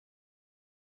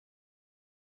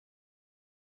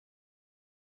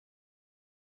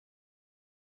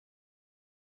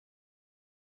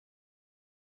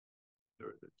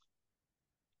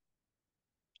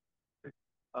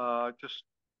Just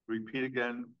repeat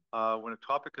again, when a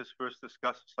topic is first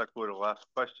discussed, the select board will ask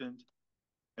questions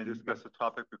and discuss the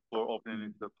topic before opening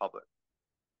it to the public.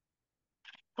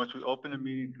 Once we open the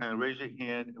meeting, kind of raise your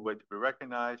hand and wait to be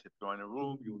recognized. If you're in a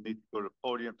room, you will need to go to the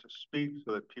podium to speak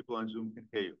so that people on Zoom can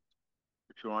hear you.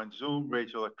 If you're on Zoom,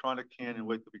 raise your electronic hand and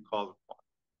wait to be called upon.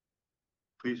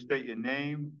 Please state your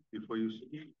name before you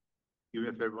speak. Even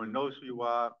if everyone knows who you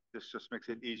are, this just makes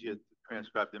it easier to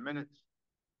transcribe the minutes.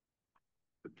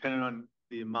 Depending on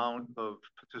the amount of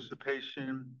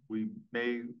participation, we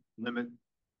may limit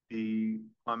the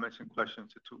comments and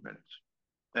questions to 2 minutes.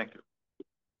 Thank you.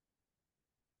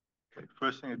 Okay,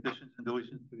 first thing, additions and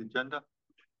deletions to the agenda.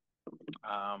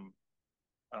 I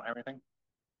don't have anything.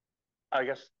 I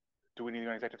guess, do we need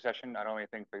an executive session? I don't have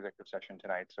anything for executive session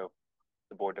tonight, so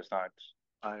the board does not.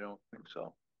 I don't think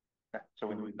so. Okay, so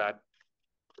we need that.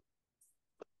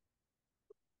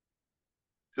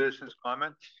 Citizens'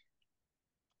 comments.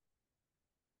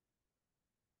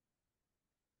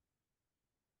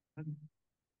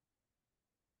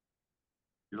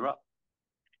 You're up.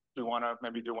 Do we want to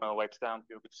maybe do one of the lights down so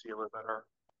you can see a little better?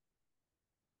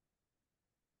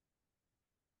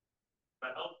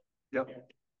 That help? Yep. Yeah.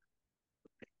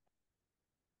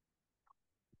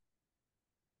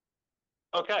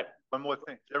 Okay. One more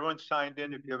thing. Everyone signed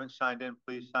in. If you haven't signed in,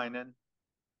 please sign in.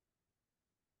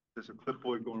 There's a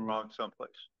clipboard going around someplace.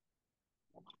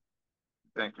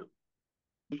 Thank you.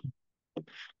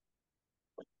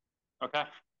 Okay.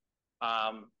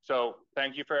 So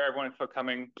thank you for everyone for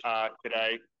coming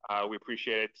today. We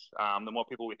appreciate it. The more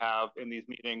people we have in these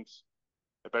meetings,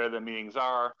 the better the meetings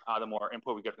are, the more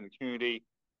input we get from the community.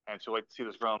 And so I'd like to see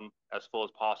this room as full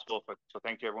as possible. So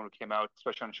thank you everyone who came out,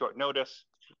 especially on short notice.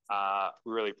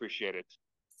 We really appreciate it.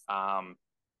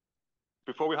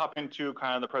 Before we hop into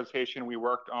kind of the presentation we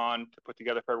worked on to put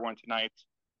together for everyone tonight,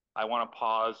 I want to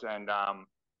pause and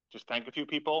just thank a few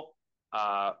people.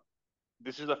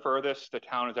 This is the furthest the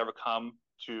town has ever come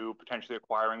to potentially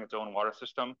acquiring its own water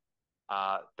system.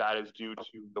 That is due to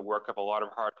the work of a lot of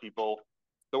hard people.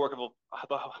 The work of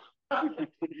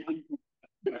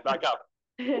back up.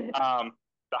 The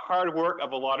hard work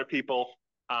of a lot of people.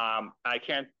 I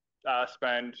can't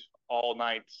spend all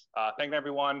night thanking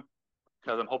everyone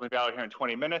because I'm hoping to be out here in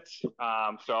 20 minutes.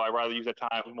 So I'd rather use that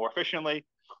time more efficiently.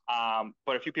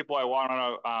 But a few people I want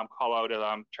to call out is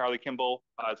Charlie Kimball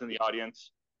is in the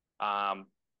audience.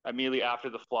 Immediately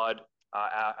after the flood,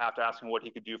 after asking what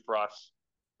he could do for us,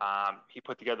 he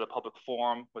put together a public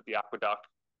forum with the Aqueduct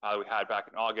we had back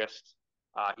in August.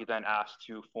 He then asked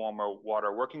to form a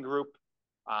water working group.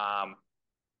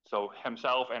 So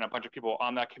himself and a bunch of people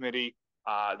on that committee,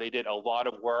 they did a lot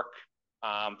of work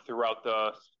throughout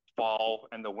the fall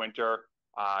and the winter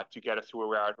to get us to where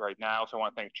we're at right now. So I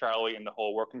want to thank Charlie and the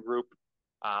whole working group.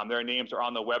 Their names are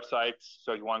on the website,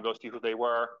 so if you want to go see who they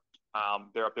were,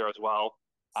 they're up there as well.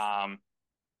 I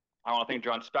want to thank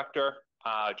John Spector.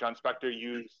 John Spector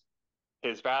used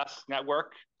his vast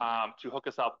network to hook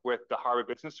us up with the Harvard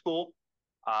Business School.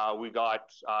 We got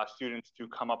students to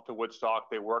come up to Woodstock.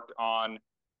 They worked on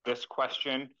this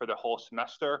question for the whole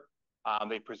semester.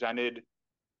 They presented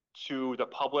to the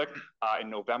public in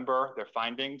November their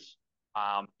findings.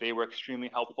 They were extremely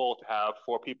helpful to have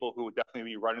 4 people who would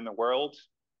definitely be running the world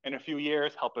in a few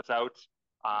years help us out.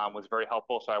 Was very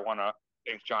helpful. So I want to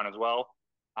thank John as well.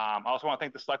 I also want to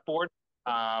thank the select board.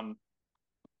 The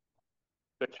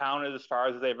town is as far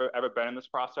as they've ever been in this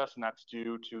process, and that's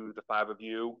due to the 5 of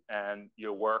you and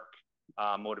your work,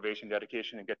 motivation,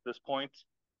 dedication to get to this point.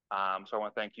 So I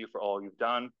want to thank you for all you've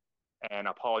done and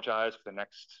apologize for the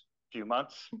next few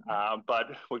months.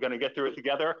 But we're going to get through it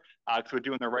together because we're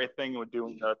doing the right thing and we're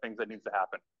doing the things that needs to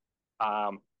happen.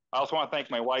 I also want to thank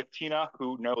my wife, Tina,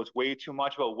 who knows way too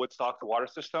much about Woodstock's water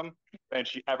system than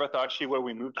she ever thought she would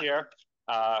when we moved here.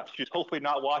 She's hopefully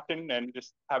not watching and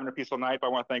just having a peaceful night, but I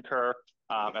want to thank her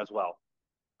as well.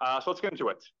 So let's get into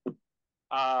it.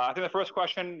 I think the first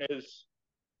question is,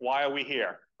 why are we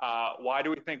here? Why do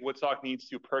we think Woodstock needs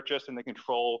to purchase and then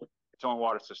control its own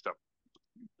water system?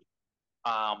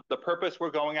 The purpose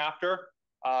we're going after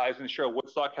is to ensure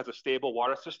Woodstock has a stable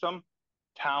water system,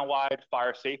 townwide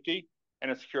fire safety, and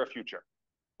a secure future.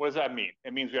 What does that mean?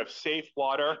 It means we have safe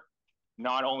water,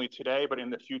 not only today, but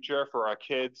in the future for our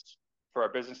kids, for our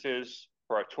businesses,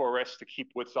 for our tourists to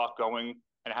keep Woodstock going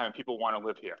and having people want to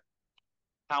live here.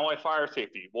 Townwide fire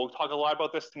safety. We'll talk a lot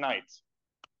about this tonight.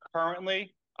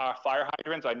 Currently, fire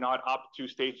hydrants are not up to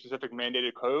state-specific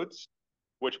mandated codes,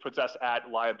 which puts us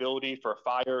at liability for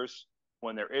fires.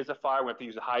 When there is a fire, we have to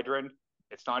use a hydrant.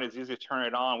 It's not as easy to turn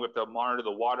it on. We have to monitor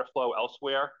the water flow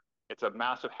elsewhere. It's a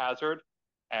massive hazard,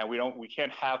 and we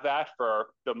can't have that for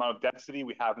the amount of density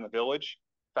we have in the village.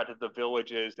 fact that the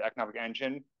village is the economic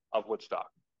engine of Woodstock.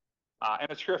 And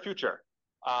a secure future.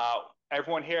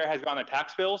 Everyone here has gotten the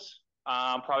tax bills,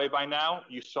 probably by now.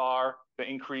 You saw the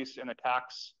increase in the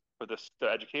tax for the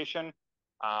education.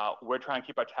 We're trying to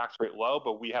keep our tax rate low,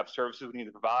 but we have services we need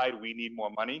to provide. We need more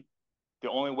money. The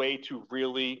only way to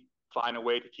really find a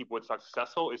way to keep Woodstock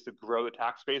successful is to grow the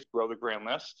tax base, grow the grand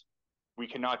list. We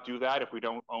cannot do that if we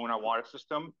don't own our water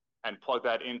system and plug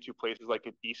that into places like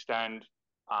the East End,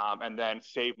 and then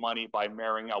save money by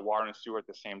marrying our water and sewer at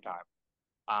the same time.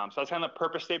 So that's kind of the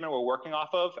purpose statement we're working off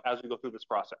of as we go through this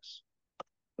process.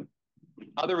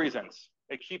 Other reasons,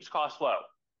 it keeps costs low.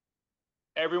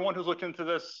 Everyone who's looked into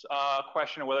this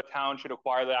question of whether town should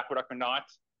acquire the aqueduct or not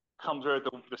comes with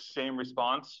the same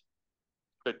response.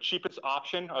 The cheapest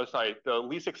option, the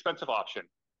least expensive option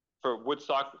for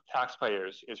Woodstock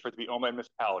taxpayers is for it to be owned by a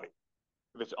municipality.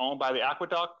 If it's owned by the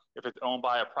aqueduct, if it's owned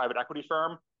by a private equity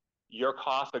firm, your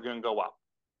costs are going to go up.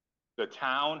 The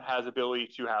town has ability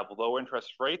to have low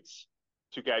interest rates,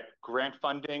 to get grant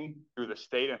funding through the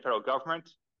state and federal government,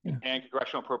 and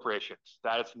congressional appropriations.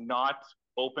 That is not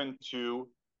open to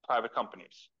private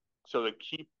companies. So to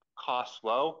keep costs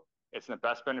low, it's in the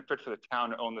best benefit for the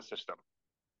town to own the system.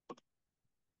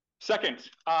 Second,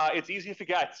 it's easy to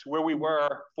forget where we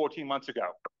were 14 months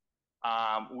ago.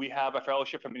 We have a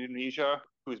fellowship from Indonesia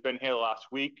who's been here the last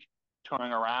week,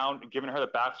 touring around, and giving her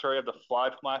the backstory of the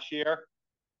flood from last year.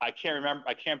 I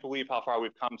can't believe how far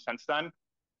we've come since then,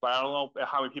 but I don't know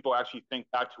how many people actually think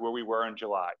back to where we were in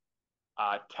July.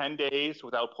 10 days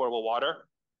without portable water.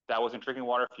 That wasn't drinking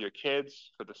water for your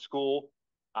kids, for the school.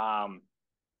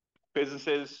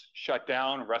 Businesses shut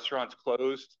down, restaurants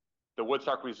closed. The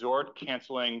Woodstock Resort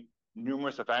canceling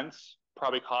numerous events,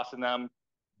 probably costing them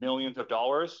millions of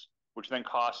dollars, which then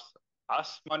costs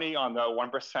us money on the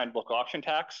 1% local option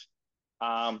tax.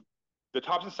 The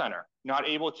Thompson Center, not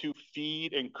able to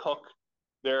feed and cook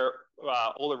their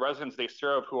older residents they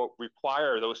serve who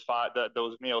require those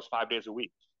meals 5 days a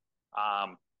week.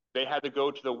 They had to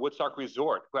go to the Woodstock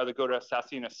Resort, who had to go to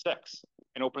Sasina 6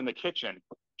 and open the kitchen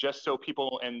just so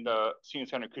people in the senior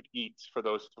center could eat for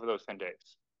those 10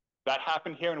 days. That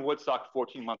happened here in Woodstock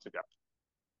 14 months ago.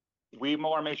 We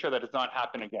want to make sure that does not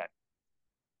happen again.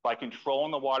 By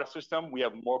controlling the water system, we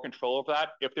have more control of that.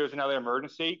 If there's another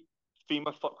emergency,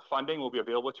 FEMA funding will be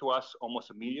available to us almost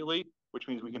immediately, which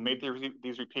means we can make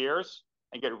these repairs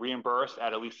and get reimbursed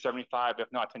at least 75, if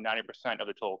not to 90% of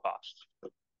the total cost.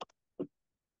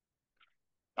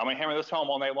 I'm going to hammer this home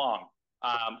all night long.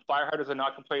 Fire hydrants are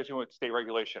not compliant with state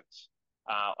regulations.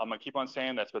 I'm going to keep on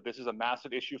saying this, but this is a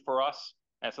massive issue for us,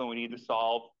 and something we need to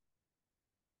solve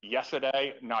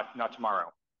yesterday, not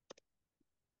tomorrow.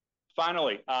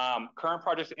 Finally, current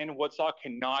projects in Woodstock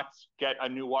cannot get a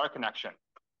new water connection.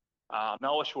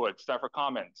 Mellishwood, Stafford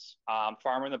Commons,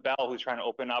 Farmer in the Bell, who's trying to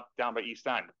open up down by East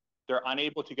End. They're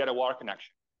unable to get a water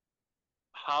connection.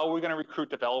 How are we going to recruit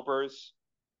developers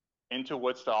into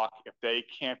Woodstock if they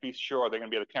can't be sure they're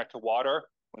going to be able to connect to water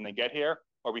when they get here,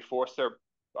 or be forced to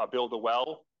build a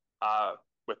well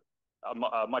with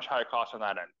a much higher cost on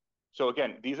that end? So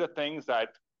again, these are things that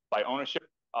by ownership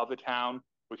of the town,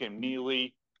 we can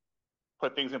immediately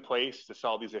put things in place to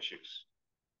solve these issues.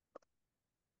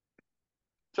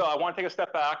 So I want to take a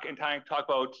step back and talk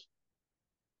about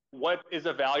what is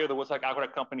the value of the Woodstock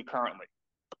Aqueduct Company currently.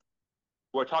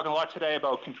 We're talking a lot today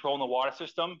about controlling the water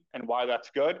system and why that's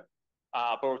good,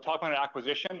 but we're talking about an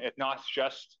acquisition. It's not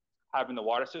just having the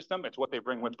water system, it's what they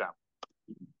bring with them.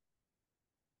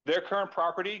 Their current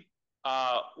property,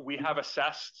 we have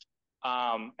assessed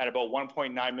at about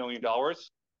 $1.9 million.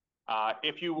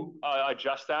 If you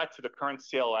adjust that to the current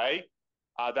CLA,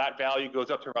 that value goes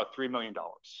up to about $3 million.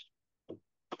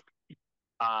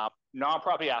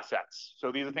 Non-property assets.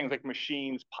 So these are things like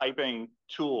machines, piping,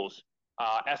 tools,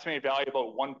 estimated value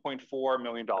about $1.4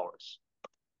 million.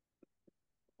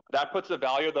 That puts the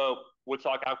value of the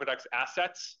Woodstock Aqueduct's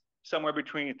assets somewhere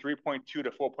between $3.2 to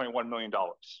 $4.1 million.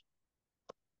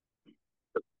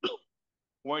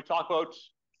 When we talk about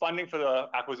funding for the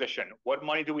acquisition, what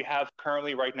money do we have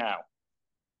currently right now?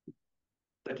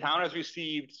 The town has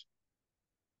received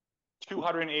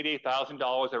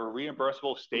 $288,000 of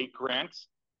reimbursable state grants,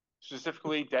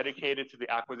 specifically dedicated to the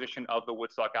acquisition of the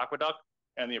Woodstock Aqueduct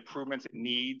and the improvements it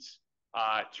needs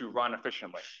to run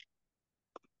efficiently.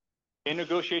 In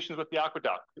negotiations with the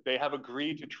aqueduct, they have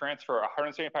agreed to transfer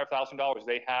 $175,000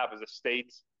 they have as a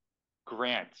state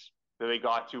grant that they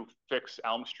got to fix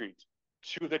Elm Street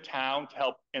to the town to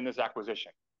help in this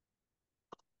acquisition.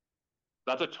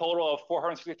 That's a total of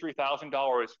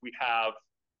 $463,000 we have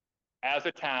as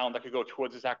a town that could go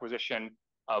towards this acquisition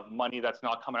of money that's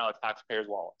not coming out of taxpayers'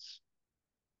 wallets.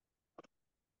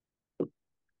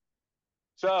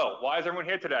 So why is everyone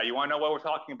here today? You want to know what we're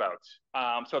talking about?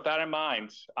 So with that in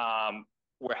mind,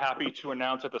 we're happy to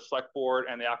announce that the select board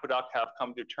and the Aqueduct have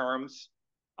come to terms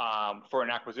for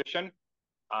an acquisition.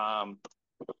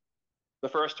 The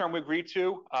first term we agreed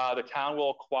to, the town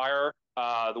will acquire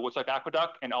the Woodstock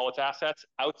Aqueduct and all its assets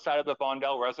outside of the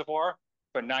Vondel Reservoir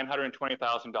for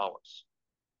 $920,000.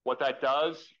 What that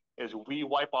does is we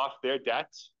wipe off their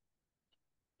debts.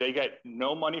 They get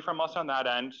no money from us on that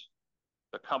end.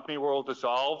 The company will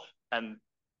dissolve, and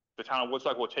the town of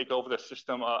Woodstock will take over the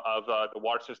system of the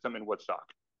water system in Woodstock.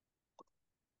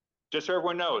 Just so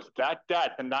everyone knows, that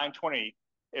debt, the $920,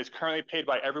 is currently paid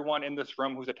by everyone in this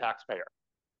room who's a taxpayer.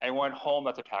 Anyone home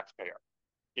that's a taxpayer.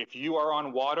 If you are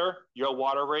on water, your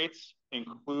water rates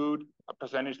include a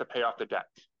percentage to pay off the debt.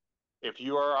 If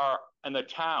you are in the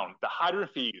town, the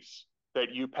hydrant fees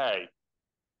that you pay,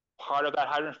 part of that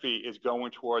hydrant fee is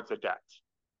going towards the debt.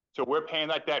 So we're paying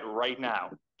that debt right now.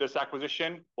 This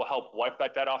acquisition will help wipe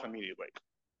that debt off immediately.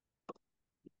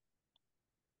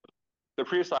 The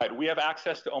previous slide, we have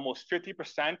access to almost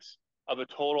 50% of the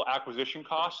total acquisition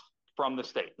cost from the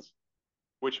states,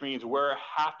 which means we're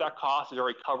half that cost is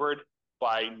already covered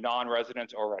by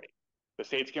non-residents already. The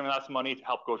state's giving us money to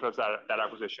help go towards that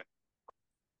acquisition.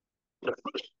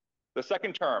 The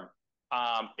second term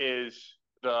is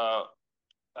the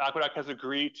Aqueduct has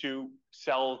agreed to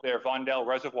sell their Vondel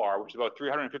Reservoir, which is about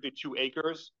 352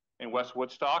 acres in West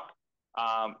Woodstock,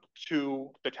 to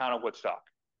the town of Woodstock.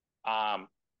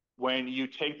 When you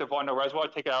take the Vondel Reservoir,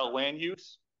 take it out of land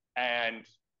use, and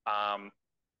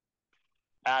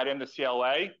add in the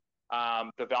CLA,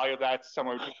 the value of that's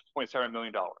somewhere between $2.7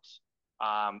 million.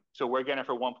 So we're getting it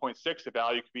for 1.6. The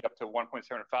value could be up to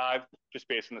 1.75 just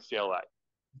based on the CLA.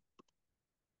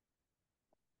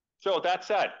 So with that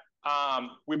said,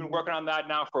 we've been working on that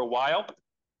now for a while.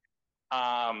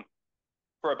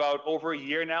 For about over a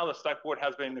year now, the select board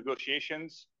has been in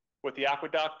negotiations with the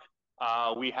Aqueduct.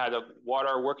 We had a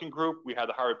water working group. We had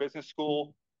the Harvard Business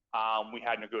School. We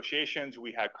had negotiations.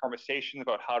 We had conversations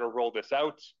about how to roll this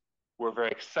out. We're very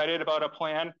excited about a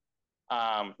plan.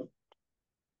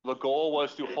 The goal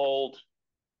was to hold,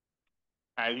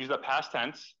 and I use the past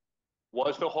tense,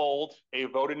 was to hold a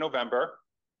vote in November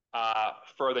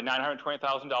for the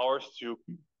 $920,000 to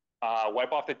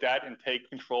wipe off the debt and take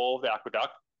control of the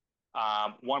aqueduct,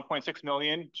 $1.6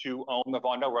 million to own the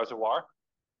Vondel Reservoir,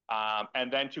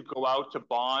 and then to go out to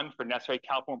bond for necessary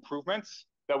capital improvements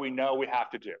that we know we have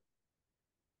to do.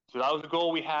 So that was the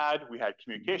goal we had. We had a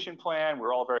communication plan. We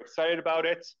were all very excited about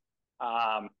it.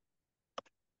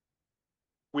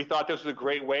 We thought this was a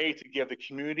great way to give the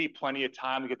community plenty of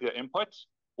time to get their input.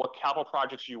 What capital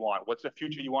projects you want? What's the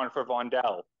future you want for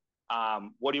Vondel?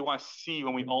 What do you want to see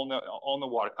when we own the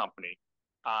water company?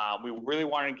 We really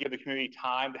wanted to give the community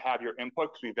time to have your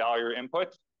input because we value your input.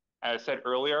 As I said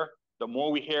earlier, the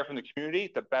more we hear from the community,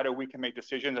 the better we can make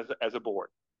decisions as a board.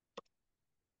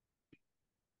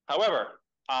 Wehowever,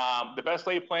 the best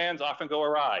laid plans often go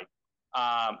awry.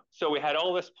 So we had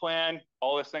all this plan,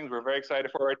 all these things, we're very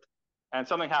excited for it, and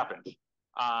something happened.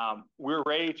 We were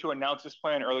ready to announce this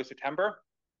plan early September.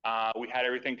 We had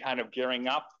everything kind of gearing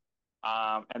up,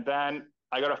 and then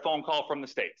I got a phone call from the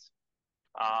States.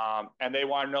 And they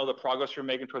want to know the progress we're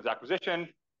making towards acquisition.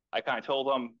 I kind of told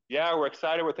them, yeah, we're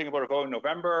excited. We're thinking about a vote in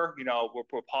November. You know,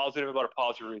 we're positive about a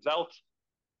positive result.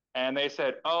 And they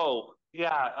said, oh,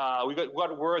 yeah, we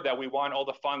got word that we want all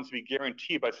the funds to be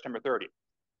guaranteed by September 30th.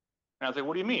 And I was like,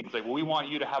 what do you mean? It's like, well, we want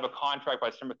you to have a contract by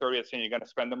September 30th saying you're going to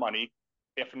spend the money.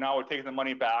 If not, we're taking the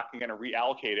money back and going to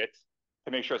reallocate it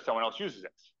to make sure someone else uses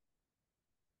it.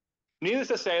 Needless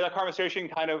to say, that conversation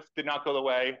kind of did not go the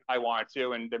way I wanted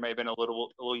to, and there may have been a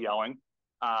little yelling.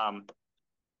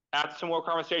 After some more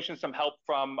conversations, some help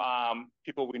from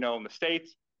people we know in the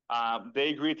States, they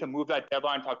agreed to move that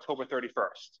deadline to October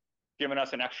 31st, giving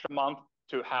us an extra month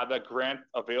to have that grant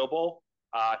available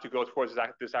to go towards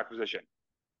this acquisition.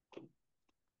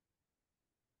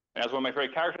 And as one of my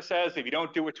favorite characters says, if you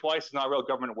don't do it twice, it's not real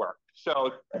government work.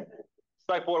 So the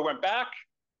select board went back,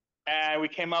 and we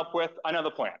came up with another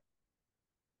plan.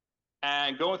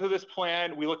 And going through this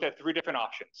plan, we looked at 3 different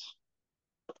options.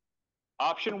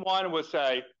 Option 1 was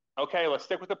say, okay, let's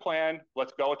stick with the plan.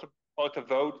 Let's go to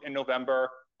vote in November,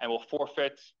 and we'll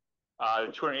forfeit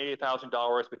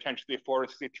 $288,000, potentially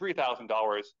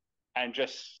 $463,000, and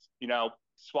just, you know,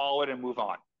 swallow it and move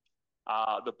on.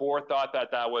 The board thought that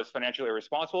that was financially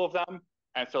irresponsible of them,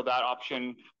 and so that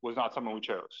option was not something we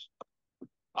chose.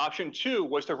 Option 2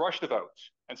 was to rush the vote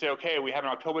and say, okay, we have an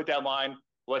October deadline.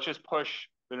 Let's just push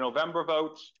the November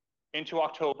votes into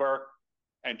October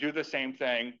and do the same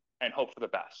thing and hope for the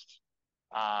best.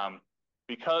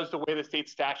 Because the way the state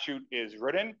statute is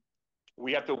written,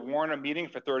 we have to warn a meeting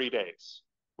for 30 days,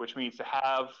 which means to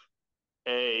have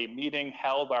a meeting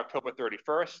held by October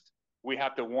 31st, we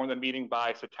have to warn the meeting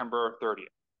by September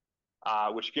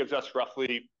 30th, which gives us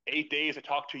roughly 8 days to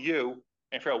talk to you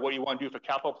and figure out what you want to do for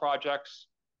capital projects,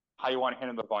 how you want to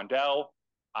handle the Vondel,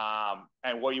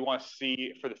 and what you want to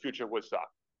see for the future of Woodstock.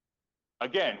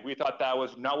 Again, we thought that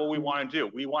was not what we want to do.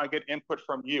 We want to get input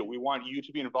from you. We want you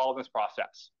to be involved in this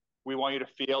process. We want you to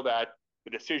feel that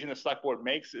the decision the select board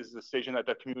makes is the decision that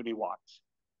the community wants.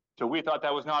 So we thought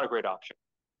that was not a great option.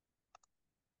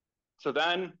 So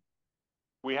then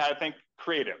we had to think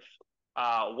creative.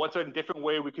 What's a different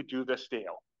way we could do this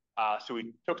deal? So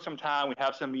we took some time, we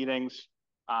have some meetings,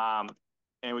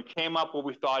 and we came up with what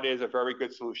we thought is a very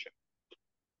good solution.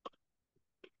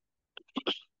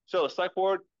 So the select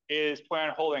board is planning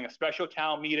on holding a special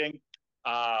town meeting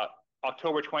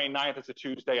October 29th. It's a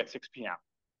Tuesday at 6 p.m.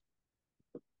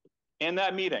 In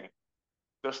that meeting,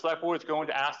 the select board is going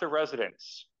to ask the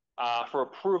residents for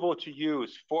approval to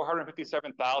use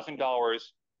 $457,000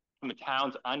 from the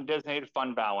town's undesignated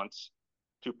fund balance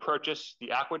to purchase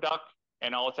the aqueduct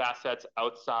and all its assets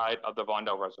outside of the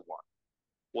Vondel Reservoir.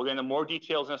 We'll get into more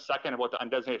details in a second about the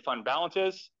undesignated fund balance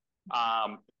is,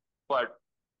 but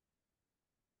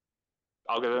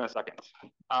I'll get it in a second.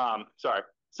 Sorry.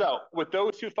 So with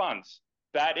those two funds,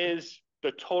 that is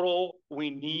the total we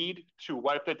need to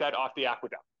wipe the debt off the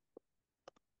aqueduct.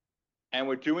 And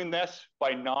we're doing this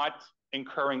by not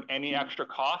incurring any extra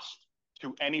cost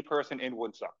to any person in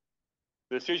Woodstock.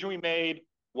 The decision we made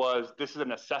was this is a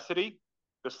necessity.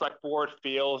 The select board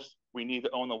feels we need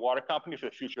to own the water company for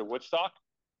the future of Woodstock.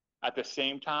 At the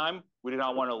same time, we did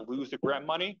not want to lose the grant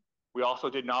money. We also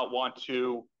did not want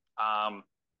to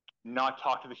not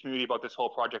talk to the community about this whole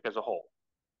project as a whole.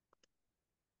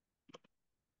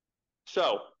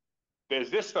 So there's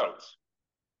this vote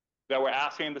that we're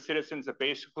asking the citizens to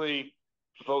basically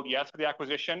vote yes for the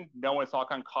acquisition, knowing it's not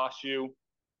going to cost you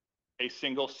a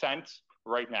single cent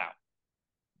right now.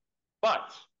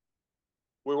 But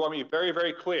we want to be very,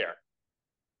 very clear.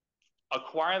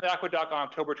 Acquiring the aqueduct on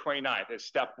October 29th is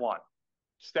step one.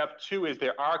 Step two is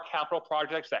there are capital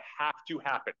projects that have to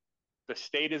happen. The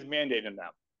state is mandating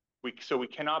them. So we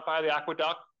cannot buy the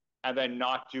aqueduct and then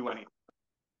not do anything.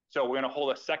 So we're going to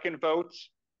hold a second vote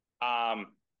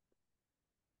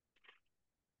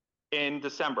in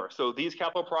December. So these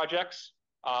capital projects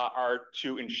are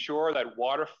to ensure that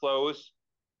water flows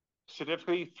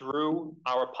significantly through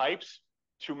our pipes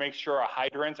to make sure our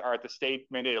hydrants are at the state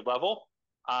mandated level,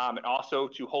 and also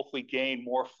to hopefully gain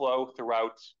more flow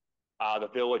throughout the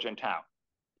village and town.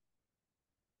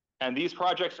 And these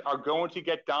projects are going to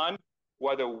get done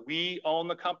whether we own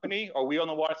the company or we own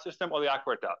the water system or the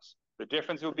aqueduct does. The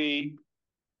difference will be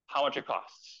how much it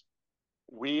costs.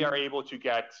 We are able to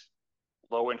get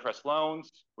low interest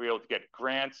loans. We're able to get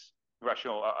grants,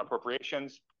 congressional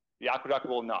appropriations. The aqueduct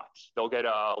will not. They'll get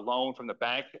a loan from the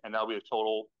bank and that'll be the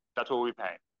total, that's what we'll be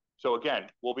paying. So again,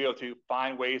 we'll be able to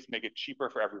find ways to make it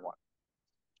cheaper for everyone.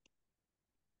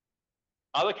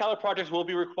 Other capital projects will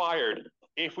be required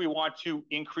if we want to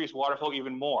increase water flow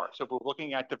even more. So if we're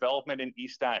looking at development in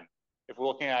East End, if we're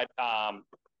looking at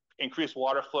increased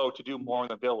water flow to do more in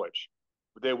the village,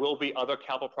 there will be other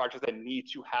capital projects that need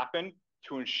to happen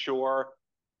to ensure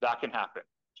that can happen.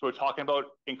 So we're talking about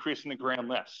increasing the grand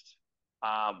list.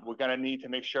 We're going to need to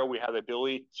make sure we have the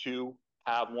ability to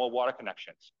have more water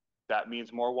connections. That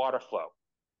means more water flow.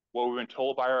 What we've been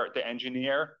told by the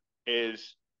engineer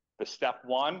is the step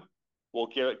one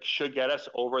should get us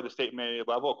over the state mandated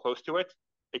level, close to it.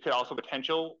 It could also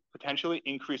potentially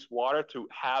increase water to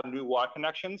have new water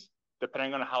connections,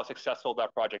 depending on how successful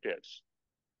that project is.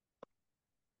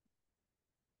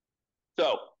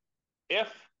 So if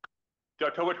the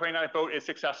October 29th vote is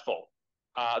successful,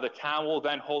 the town will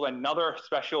then hold another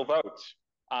special vote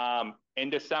in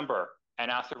December and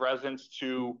ask the residents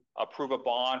to approve a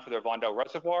bond for their Vondel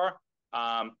Reservoir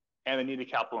and the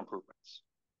needed capital improvements.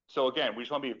 So again, we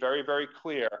just want to be very, very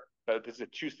clear that this is a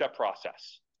two-step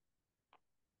process.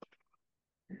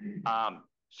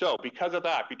 So because of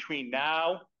that, between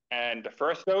now and the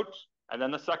first vote and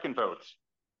then the second vote,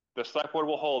 the select board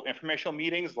will hold informational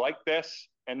meetings like this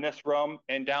in this room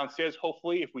and downstairs,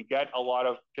 hopefully, if we get a lot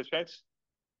of participants.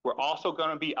 We're also going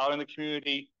to be out in the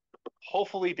community,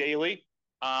 hopefully daily,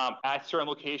 at certain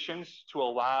locations to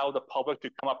allow the public to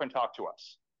come up and talk to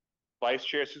us. Vice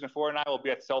Chair Susan Ford and I will be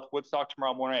at South Woodstock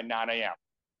tomorrow morning at 9 a.m.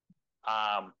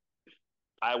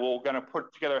 I will going to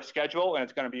put together a schedule and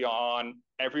it's going to be on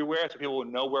everywhere so people will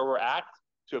know where we're at.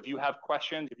 So if you have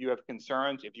questions, if you have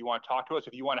concerns, if you want to talk to us,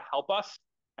 if you want to help us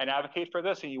and advocate for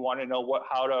this and you want to know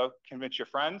how to convince your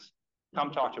friends,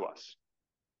 come talk to us.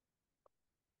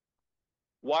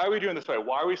 Why are we doing this way?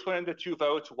 Why are we splitting into 2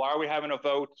 votes? Why are we having a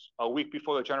vote a week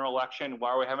before the general election? Why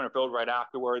are we having a vote right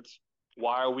afterwards?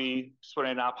 Why are we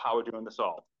splitting it up? How we're doing this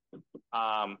all?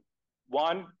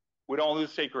 One, we don't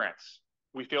lose state grants.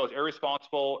 We feel it's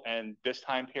irresponsible in this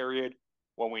time period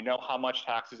when we know how much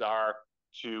taxes are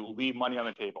to leave money on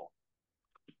the table.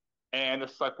 And the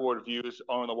select board views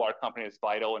owning the water company as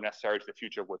vital and necessary to the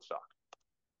future of Woodstock.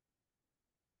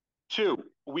 2,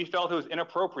 we felt it was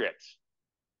inappropriate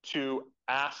to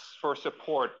ask for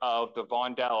support of the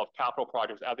Vondel of capital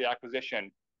projects at the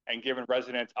acquisition and given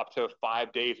residents up to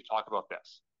 5 days to talk about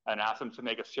this and ask them to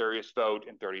make a serious vote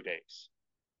in 30 days.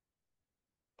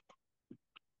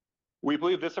 We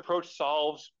believe this approach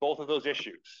solves both of those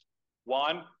issues.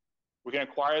 One, we can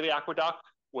acquire the aqueduct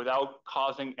without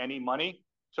causing any money.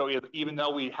 So even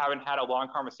though we haven't had a long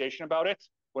conversation about it,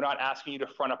 we're not asking you to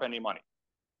front up any money.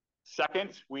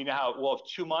 Second, we'll have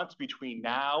 2 months between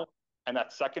now and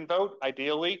that second vote,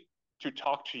 ideally, to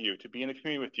talk to you, to be in the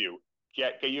community with you,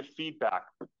 get your feedback,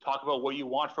 talk about what you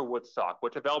want for Woodstock,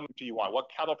 what development do you want, what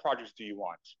capital projects do you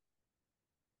want.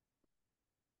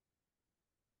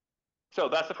 So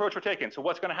that's the approach we're taking. So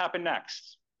what's going to happen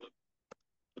next?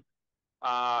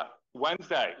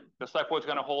 Wednesday, the select board is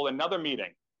going to hold another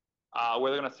meeting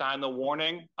where they're going to sign the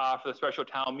warning for the special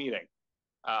town meeting.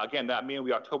 Again, that meeting will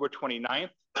be October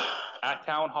 29th at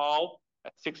Town Hall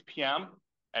at 6 p.m.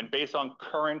 And based on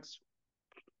current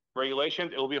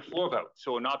regulations, it will be a floor vote.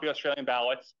 So it will not be Australian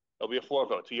ballots. It'll be a floor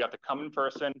vote. So you have to come in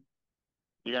person.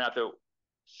 You're going to have to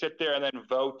sit there and then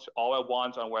vote all at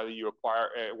once on whether you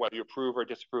whether you approve or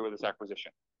disapprove of this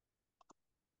acquisition.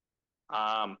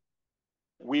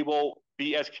 We will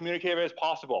be as communicative as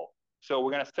possible. So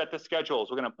we're going to set the schedules.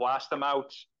 We're going to blast them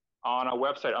out on our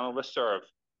website, on the listserv,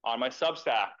 on my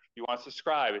Substack. If you want to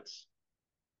subscribe, it's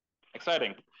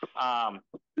exciting.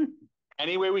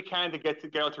 Any way we can to get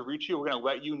out to reach you, we're going to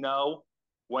let you know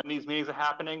when these meetings are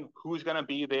happening, who's going to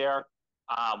be there,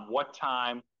 what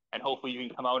time, and hopefully you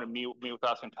can come out and meet with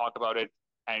us and talk about it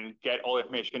and get all the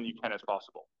information you can as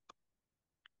possible.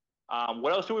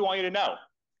 What else do we want you to know?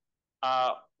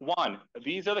 One,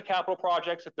 these are the capital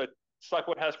projects that the select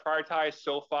board has prioritized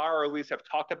so far, or at least have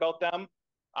talked about them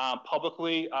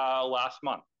publicly last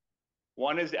month.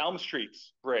 One is the Elm Street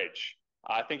Bridge.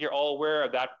 I think you're all aware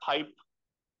of that pipe.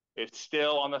 It's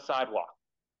still on the sidewalk.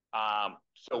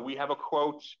 So we have a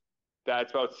quote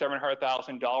that's about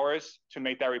 $700,000 to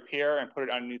make that repair and put it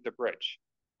underneath the bridge.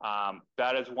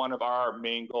 That is one of our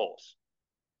main goals.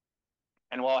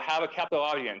 And while I have a capital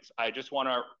audience, I just want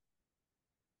to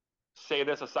say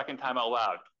this a second time out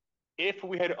loud. If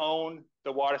we had owned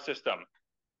the water system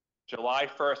July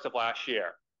 1st of last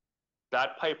year,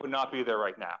 that pipe would not be there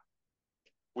right now.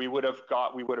 We would have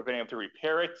been able to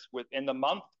repair it within the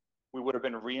month. We would have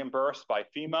been reimbursed by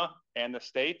FEMA and the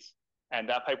states, and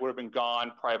that pipe would have been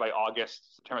gone probably by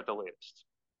August, September at the latest.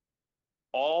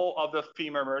 All of the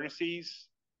FEMA emergencies,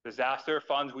 disaster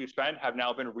funds we've spent have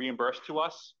now been reimbursed to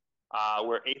us.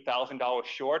 We're $8,000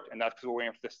 short, and that's because we're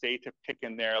waiting for the state to kick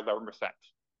in their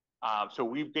 11%. So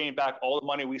we've gained back all the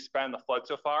money we spent in the flood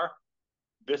so far.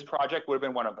 This project would have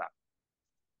been one of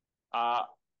them.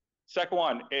 Second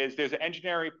one is there's an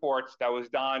engineering report that was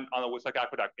done on the Woodstock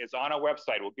Aqueduct. It's on our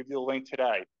website. We'll give you the link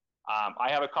today. I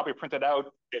have a copy printed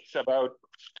out. It's about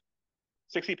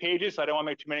 60 pages, so I don't want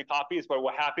to make too many copies, but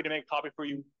we're happy to make a copy for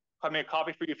you. I'll make a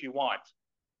copy for you if you want.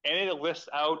 And it lists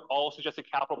out all suggested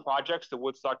capital projects the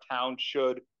Woodstock town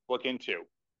should look into.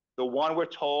 The one we're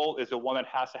told is the one that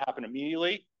has to happen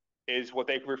immediately, is what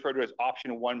they refer to as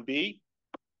option 1B.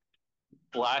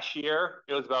 Last year,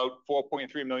 it was about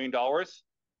 $4.3 million.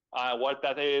 What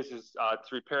that is to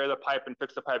repair the pipe and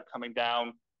fix the pipe coming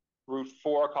down Route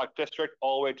 4 Aqueduct District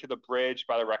all the way to the bridge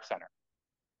by the rec center.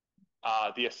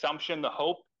 The assumption, the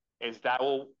hope, is that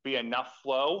will be enough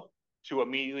flow to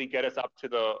immediately get us up to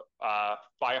the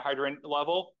fire hydrant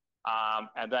level,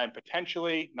 and then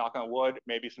potentially, knock on wood,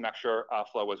 maybe some extra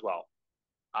flow as well.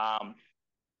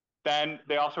 Then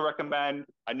they also recommend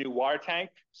a new water tank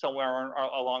somewhere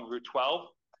along Route 12.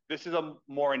 This is a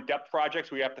more in-depth project,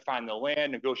 so we have to find the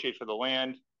land, negotiate for the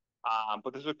land.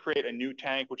 But this would create a new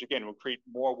tank, which again will create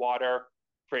more water,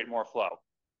 create more flow.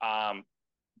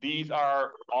 These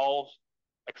are all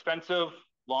expensive,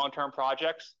 long-term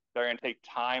projects that are going to take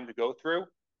time to go through.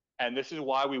 And this is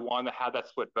why we want to have that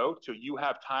split vote. So you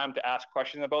have time to ask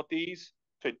questions about these,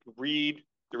 to read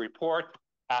the report,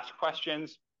 ask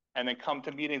questions, and then come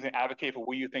to meetings and advocate for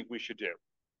what you think we should do.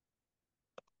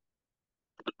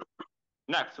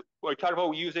 Next, we talked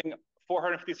about using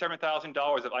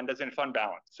 $457,000 of undesignated fund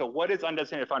balance. So what is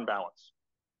undesignated fund balance?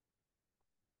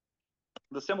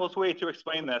 The simplest way to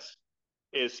explain this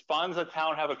is funds the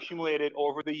town have accumulated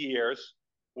over the years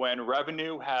when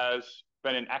revenue has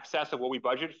been in excess of what we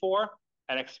budgeted for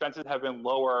and expenses have been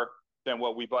lower than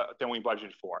what we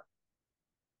budgeted for.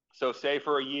 So say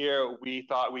for a year, we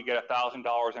thought we'd get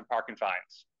 $1,000 in parking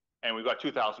fines and we got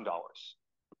 $2,000,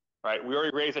 right? We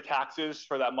already raised the taxes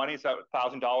for that money, so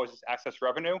 $1,000 is excess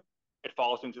revenue. It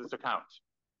falls into this account.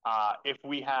 If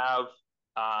we have,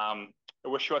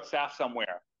 we're short-staffed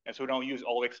somewhere, and so we don't use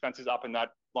all the expenses up in that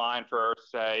line for,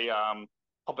 say,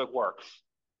 public works.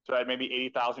 So that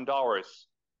maybe $80,000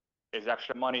 is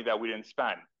extra money that we didn't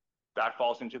spend. That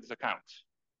falls into this account.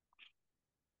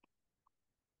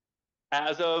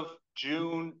 As of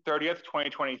June 30th,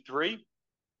 2023,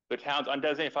 the town's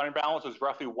undesignated fund balance was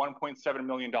roughly $1.7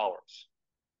 million.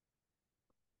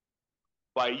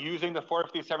 By using the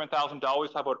 $457,000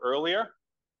 talked about earlier,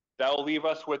 that will leave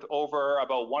us with over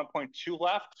about 1.2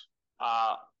 left.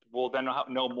 We'll then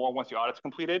know more once the audit's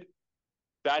completed.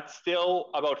 That's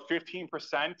still about 15%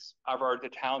 of the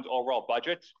town's overall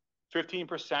budget.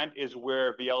 15% is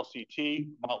where VLCT,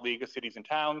 Vermont League of Cities and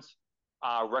Towns,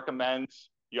 recommends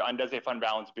your undesignated fund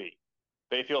balance be.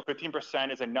 They feel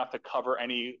 15% is enough to cover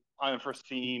any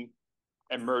unforeseen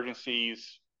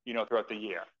emergencies, throughout the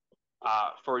year.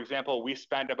 For example, we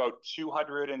spent about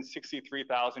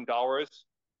 $263,000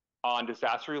 on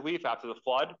disaster relief after the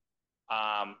flood.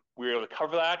 We were able to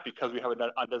cover that because we have an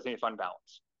undesignated fund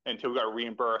balance until we got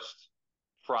reimbursed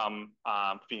from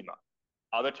FEMA.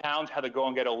 Other towns had to go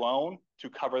and get a loan to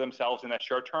cover themselves in that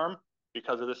short term.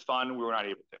 Because of this fund, we were not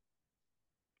able to.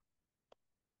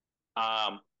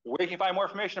 Where you can find more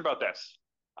information about this.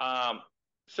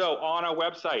 So on our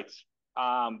websites,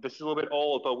 this is a little bit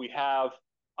old, but we have,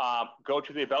 go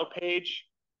to the About page.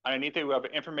 Underneath it, we have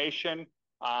information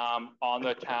on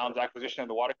the town's acquisition of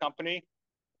the water company.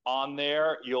 On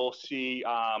there, you'll see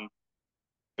the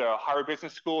Harvard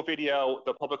Business School video,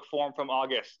 the public forum from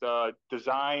August, the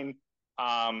design,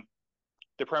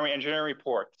 the primary engineering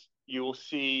reports. You will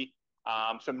see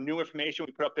some new information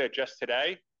we put up there just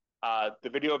today. The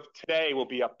video of today will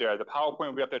be up there. The PowerPoint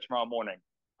will be up there tomorrow morning.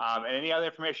 And any other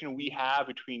information we have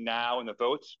between now and the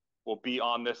votes will be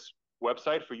on this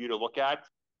website for you to look at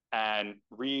and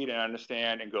read and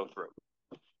understand and go through.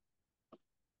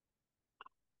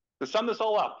 To sum this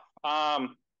all up,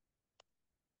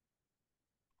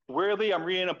 weirdly, I'm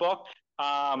reading a book,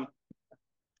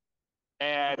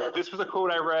 and this was a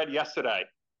quote I read yesterday.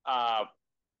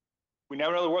 We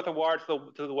never know the worth of water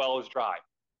till the well is dry.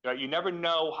 Right? You never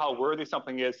know how worthy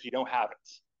something is if you don't have it,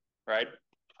 right?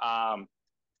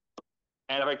 And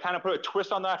if I kind of put a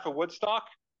twist on that for Woodstock,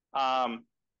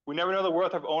 we never know the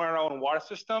worth of owning our own water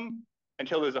system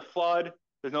until there's a flood,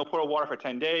 there's no potable water for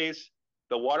 10 days,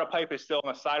 the water pipe is still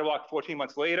on the sidewalk 14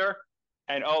 months later,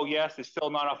 and oh yes, there's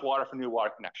still not enough water for new water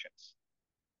connections,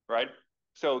 right?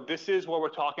 So this is what we're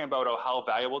talking about, how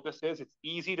valuable this is. It's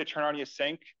easy to turn on your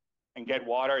sink and get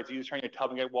water. It's easy to turn on your tub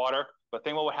and get water, but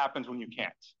think about what happens when you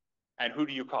can't. And who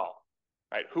do you call,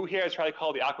 right? Who here has tried to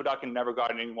call the Aqueduct and never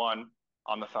gotten anyone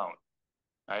on the phone,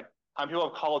 right? How many people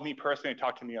have called me personally and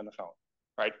talked to me on the phone,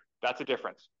 right? That's a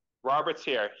difference. Robert's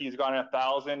here. He's gotten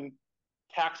 1,000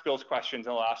 tax bills questions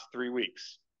in the last 3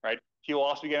 weeks, right? He will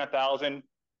also be getting 1,000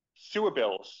 sewer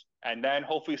bills, and then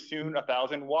hopefully soon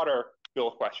 1,000 water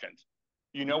bill questions.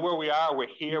 You know where we are. We're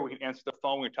here. We can answer the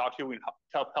phone. We can talk to you. We can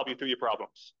help you through your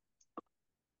problems.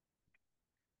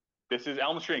 This is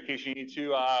Elm Street, in case you need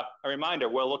to, a reminder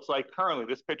what it looks like currently.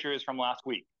 This picture is from last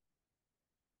week.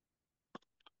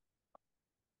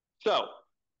 So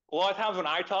a lot of times when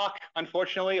I talk,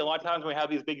 unfortunately, a lot of times when we have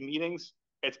these big meetings,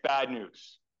 it's bad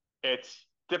news. It's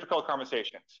difficult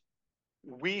conversations.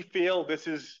 We feel this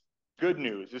is good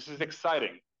news. This is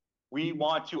exciting. We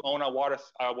want to own our water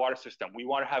system. We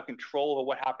want to have control over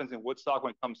what happens in Woodstock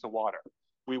when it comes to water.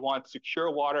 We want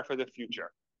secure water for the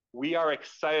future. We are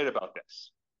excited about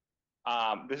this.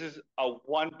 This is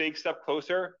one big step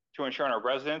closer to ensuring our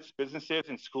residents, businesses,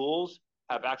 and schools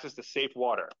have access to safe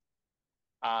water.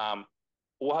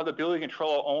 We'll have the ability to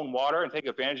control our own water and take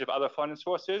advantage of other funding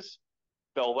sources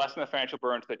that will lessen the financial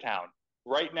burden to the town.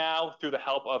 Right now, through the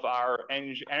help of our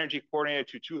energy coordinator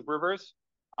to Two Rivers,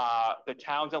 the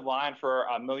town's in line for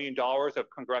 $1 million of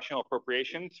congressional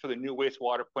appropriations for the new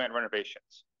wastewater plant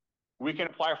renovations. We can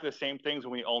apply for the same things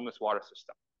when we own this water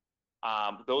system.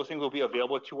 Those things will be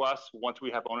available to us once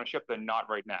we have ownership, but not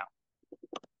right now.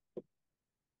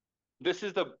 This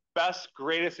is the best,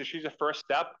 greatest, and she's the first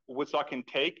step Woodstock can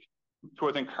take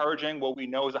towards encouraging what we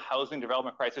know is a housing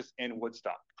development crisis in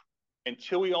Woodstock.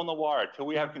 Until we own the water, until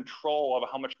we have control over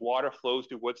how much water flows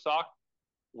through Woodstock,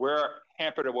 we're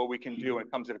hampered at what we can do when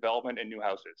it comes to development and new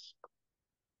houses.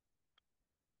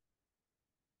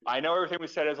 I know everything we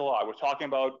said is a lot. We're talking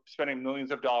about spending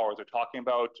millions of dollars. We're talking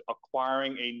about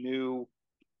acquiring a new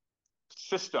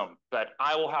system that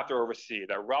I will have to oversee,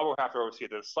 that Rob will have to oversee,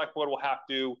 that the select board will have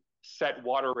to set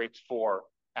water rates for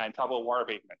and talk about water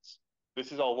abatements.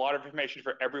 This is a lot of information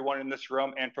for everyone in this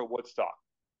room and for Woodstock.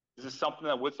 This is something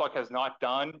that Woodstock has not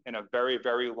done in a very,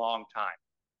 very long time.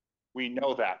 We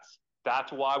know that.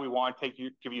 That's why we want to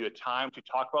give you the time to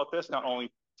talk about this, not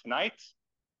only tonight,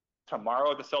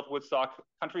 tomorrow at the South Woodstock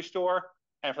Country Store,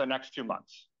 and for the next 2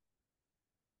 months.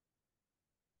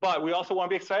 But we also want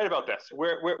to be excited about this.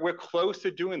 We're close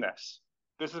to doing this.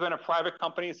 This has been a private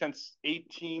company since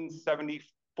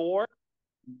 1874,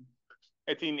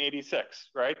 1886,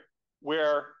 right?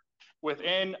 We're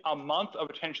within a month of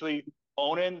potentially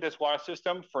owning this water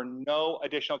system for no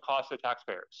additional cost to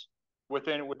taxpayers.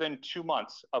 Within 2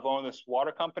 months of owning this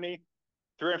water company,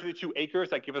 352 acres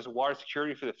that give us water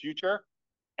security for the future,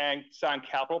 and sign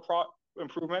capital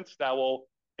improvements that will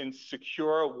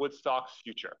secure Woodstock's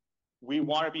future. We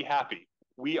want to be happy.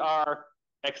 We are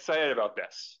excited about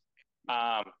this.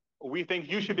 We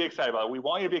think you should be excited about it. We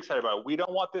want you to be excited about it. We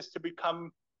don't want this to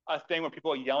become a thing where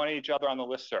people are yelling at each other on the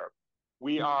listserv.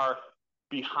 We are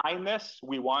behind this.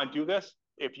 We want to do this.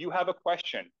 If you have a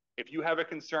question, if you have a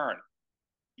concern,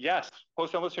 yes,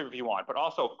 post on the listserv if you want, but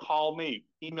also call me,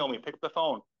 email me, pick up the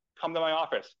phone, come to my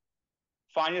office.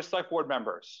 Find your select board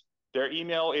members. Their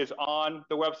email is on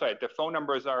the website. Their phone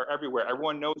numbers are everywhere.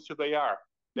 Everyone knows who they are.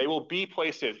 They will be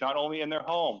places, not only in their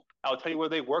home. I'll tell you where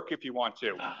they work if you want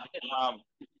to.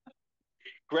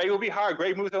 Greg will be hard.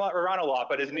 Greg moves around a lot,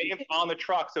 but his name's on the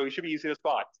truck, so he should be easy to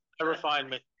spot. Never find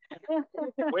me.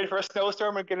 Wait for a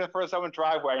snowstorm and get in for someone's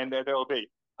driveway, and there they'll be.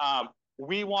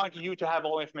 We want you to have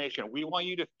all the information. We want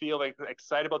you to feel like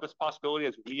excited about this possibility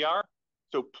as we are.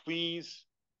 So please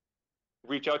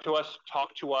reach out to us,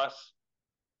 talk to us.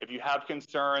 If you have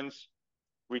concerns,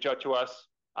 reach out to us.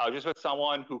 I was just with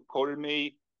someone who quoted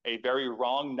me a very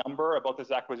wrong number about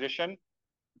this acquisition,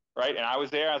 right? And I was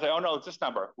there, I was like, oh no, it's this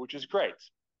number, which is great.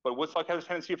 But Woodstock has a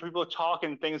tendency for people to talk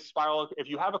and things spiral. If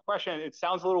you have a question, it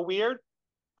sounds a little weird,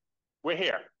 we're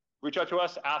here. Reach out to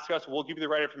us, ask us, we'll give you the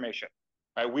right information.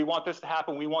 Right? We want this to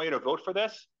happen. We want you to vote for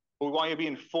this, but we want you to be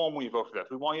informed when you vote for this.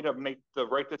 We want you to make the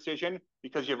right decision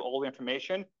because you have all the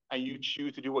information and you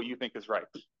choose to do what you think is right.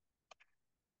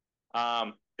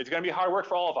 It's going to be hard work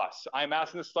for all of us. I'm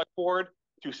asking the select board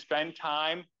to spend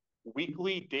time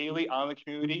weekly, daily on the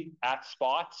community at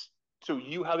spots so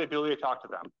you have the ability to talk to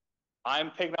them.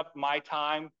 I'm taking up my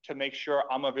time to make sure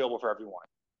I'm available for everyone.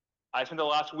 I spent the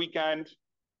last weekend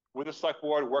with the select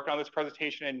board working on this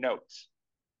presentation and notes.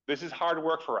 This is hard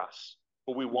work for us,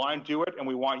 but we want to do it and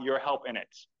we want your help in it.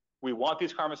 We want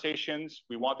these conversations.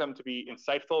 We want them to be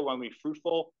insightful, we want them to be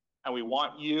fruitful, and we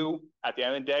want you at the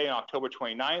end of the day on October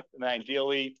 29th and then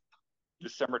ideally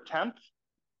December 10th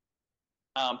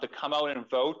to come out and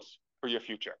vote for your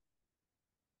future.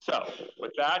 So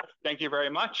with that, thank you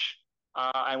very much.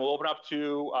 And we'll open up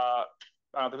to, I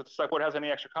don't know if the select board has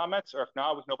any extra comments, or if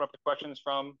not, we can open up to questions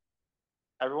from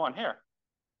everyone here.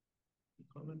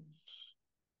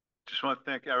 Just want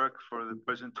to thank Eric for the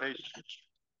presentation.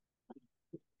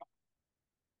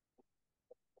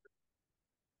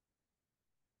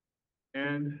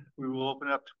 And we will open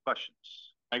it up to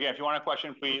questions. Again, if you want a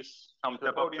question, please come to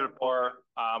the podium or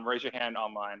raise your hand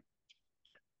online.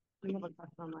 We have a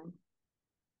question online.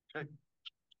 Okay.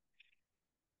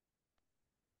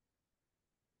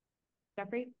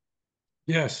 Jeffrey?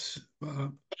 Yes.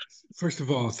 First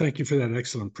of all, thank you for that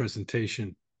excellent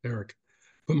presentation, Eric.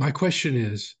 But my question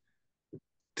is,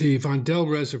 the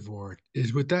Vondel Reservoir,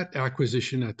 would that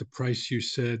acquisition at the price you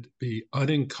said be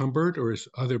unencumbered, or is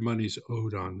other monies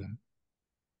owed on that?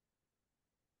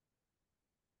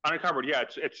 Unencumbered, yeah.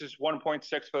 It's just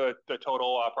 1.6 for the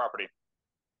total property.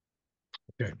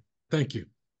 Okay, thank you.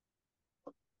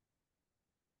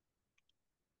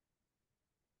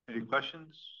 Any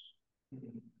questions?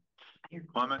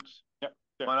 Comments? Yep.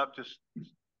 Come on up, just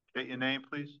state your name,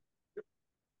 please.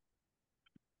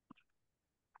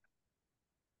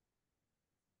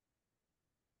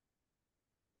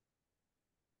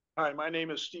 Hi, my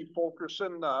name is Steve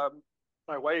Fulkerson.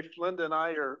 My wife Linda and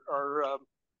I are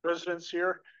residents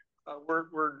here.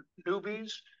 We're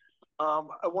newbies. I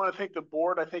want to thank the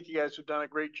board. I think you guys have done a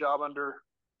great job under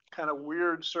kind of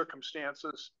weird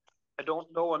circumstances. I don't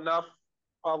know enough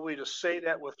probably to say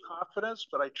that with confidence,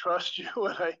 but I trust you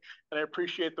and I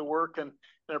appreciate the work and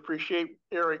I appreciate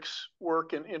Eric's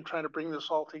work in trying to bring this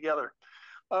all together.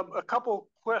 A couple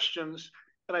questions,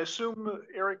 and I assume,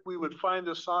 Eric, we would find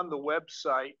this on the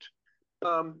website.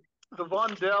 The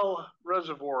Vondel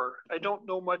Reservoir, I don't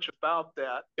know much about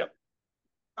that. Yep.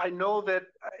 I know that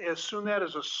I assume that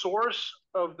is a source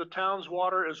of the town's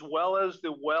water as well as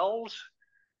the wells.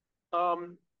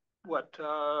 Um,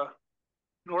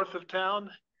 north of town?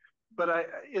 But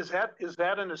is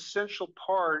that an essential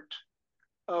part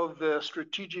of the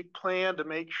strategic plan to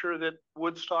make sure that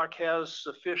Woodstock has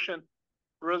sufficient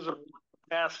reservoir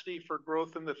capacity for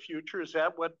growth in the future? Is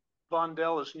that what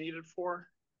Vondel is needed for?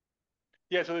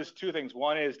 Yeah, so there's two things.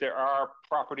 One is there are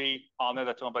property on there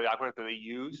that's owned by the Aqueduct that they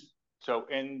use. So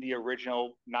in the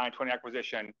original 920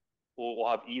 acquisition, we'll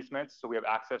have easements, so we have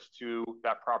access to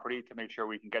that property to make sure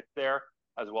we can get there,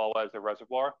 as well as the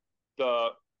reservoir. The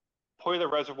point of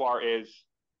the reservoir is,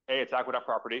 A, it's Aqueduct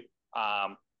property.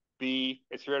 B,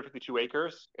 it's 352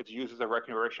 acres. It's used as a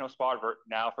recreational spot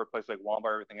now for places like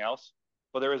Walmart and everything else.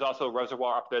 But there is also a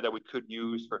reservoir up there that we could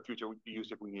use for future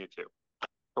use if we needed to,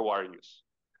 for water use.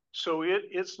 So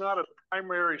it's not a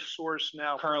primary source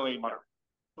now. Currently, no.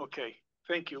 Okay,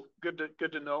 thank you. Good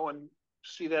to know and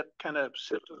see that kind of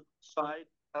sit to the side,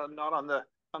 not on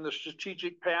the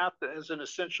strategic path as an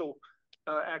essential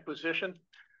acquisition.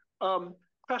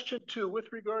 Question two,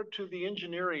 with regard to the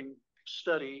engineering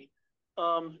study,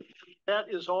 that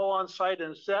is all on site,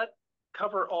 and does that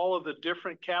cover all of the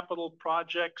different capital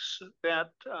projects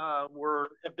that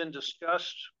have been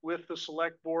discussed with the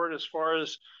select board as far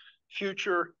as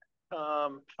future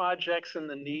projects and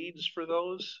the needs for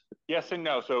those? Yes and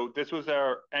no. So this was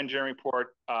our engineering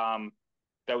report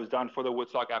that was done for the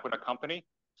Woodstock Aqueduct Company.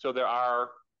 So there are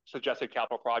suggested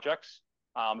capital projects.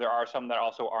 There are some that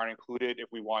also aren't included if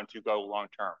we want to go long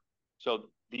term. So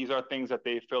these are things that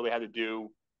they feel they had to do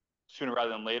sooner rather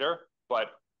than later.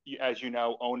 But as you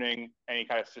know, owning any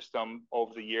kind of system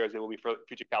over the years, it will be for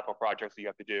future capital projects that you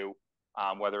have to do,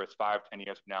 whether it's 5, 10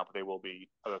 years from now, but they will be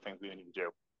other things we need to do.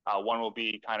 One will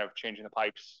be kind of changing the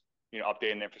pipes,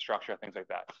 updating the infrastructure, things like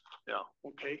that. Yeah,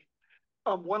 okay.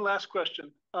 One last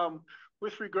question.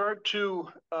 With regard to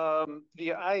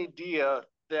the idea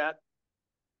that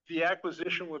the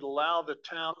acquisition would allow the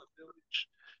town, the village,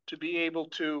 to be able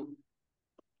to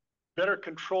better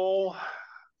control,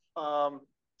 I'll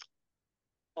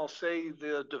say,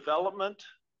 the development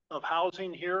of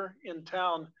housing here in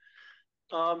town.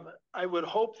 I would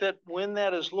hope that when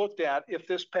that is looked at, if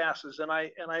this passes, and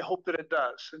I hope that it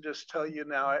does, and just tell you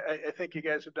now, I think you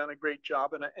guys have done a great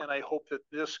job, and I hope that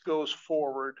this goes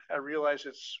forward. I realize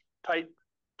it's tight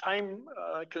time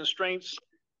constraints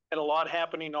and a lot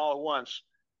happening all at once,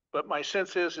 but my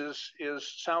sense is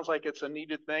sounds like it's a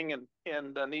needed thing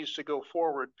and needs to go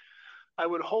forward. I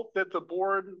would hope that the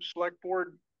select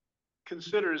board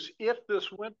considers, if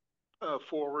this went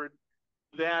forward,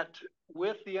 that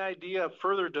with the idea of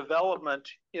further development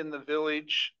in the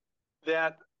village,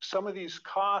 that some of these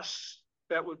costs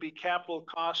that would be capital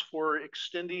costs for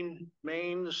extending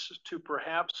mains to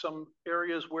perhaps some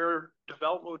areas where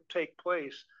development would take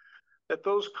place, that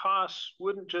those costs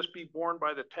wouldn't just be borne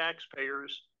by the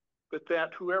taxpayers, but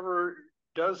that whoever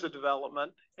does the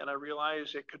development, and I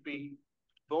realize it could be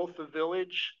both the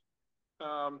village,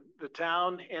 the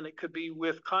town, and it could be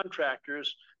with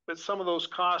contractors, but some of those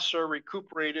costs are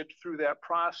recuperated through that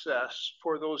process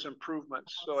for those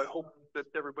improvements. So I hope that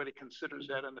everybody considers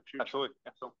that in the future. Absolutely.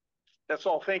 Yeah. So that's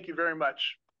all. Thank you very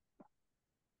much.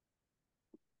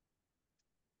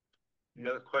 Any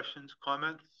other questions,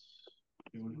 comments?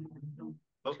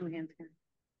 Oh. 2 hands here.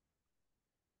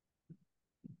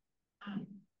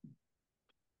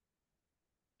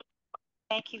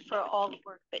 Thank you for all the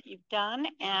work that you've done.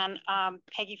 And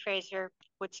Peggy Fraser,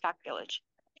 Woodstock Village.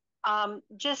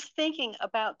 Just thinking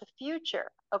about the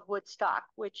future of Woodstock,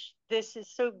 which this is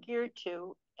so geared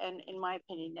to, and in my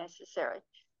opinion, necessary.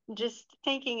 Just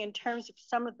thinking in terms of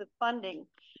some of the funding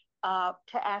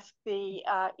to ask the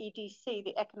EDC,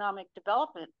 the Economic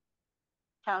Development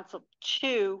Council,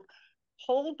 to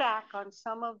hold back on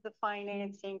some of the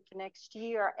financing for next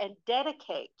year and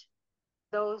dedicate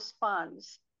those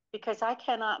funds, because I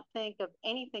cannot think of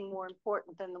anything more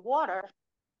important than the water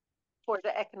for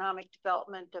the economic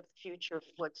development of the future of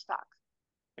Woodstock.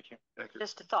 Thank you. Thank you.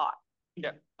 Just a thought.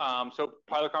 Yeah. So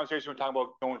part of the conversation we're talking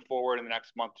about going forward in the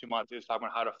next month, 2 months, is talking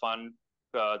about how to fund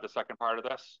the second part of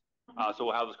this. So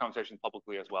we'll have those conversations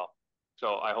publicly as well.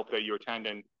 So I hope that you attend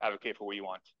and advocate for what you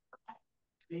want.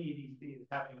 The EDC is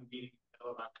having a meeting in the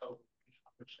middle of October,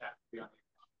 which that will be on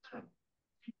the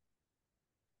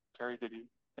Terry, did you?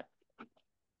 Yeah.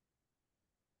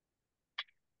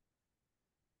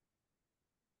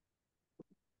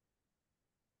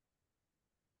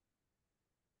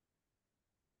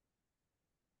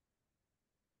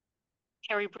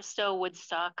 Carrie Bristow,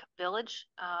 Woodstock Village.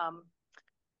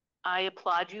 I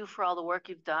applaud you for all the work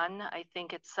you've done. I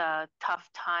think it's a tough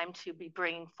time to be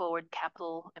bringing forward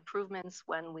capital improvements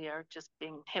when we are just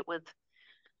being hit with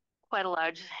quite a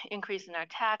large increase in our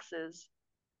taxes.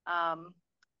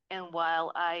 And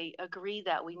while I agree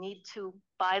that we need to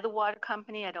buy the water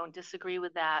company, I don't disagree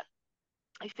with that.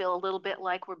 I feel a little bit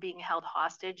like we're being held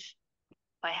hostage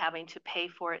by having to pay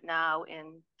for it now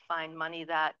and find money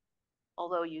that,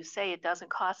 although you say it doesn't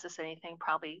cost us anything,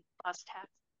 probably us tax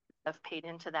have paid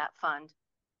into that fund,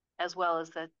 as well as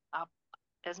the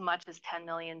as much as $10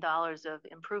 million of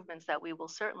improvements that we will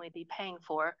certainly be paying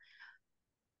for,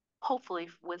 hopefully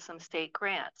with some state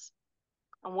grants.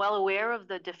 I'm well aware of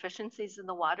the deficiencies in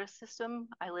the water system.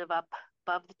 I live up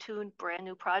above the two brand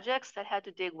new projects that had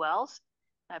to dig wells.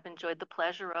 I've enjoyed the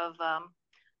pleasure of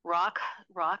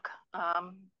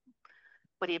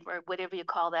whatever you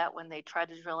call that when they try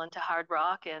to drill into hard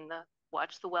rock and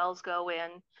watch the wells go in.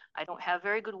 I don't have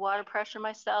very good water pressure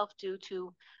myself due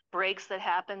to breaks that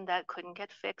happened that couldn't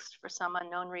get fixed for some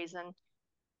unknown reason.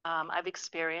 I've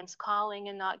experienced calling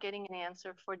and not getting an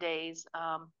answer for days.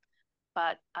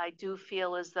 But I do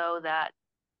feel as though that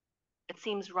it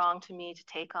seems wrong to me to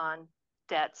take on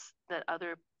debts that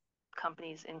other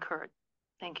companies incurred.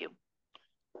 Thank you.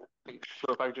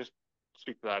 So if I could just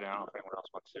speak to that, and I don't know if anyone else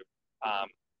wants to.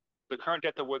 The current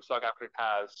debt that Woodstock Aqueduct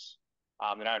has,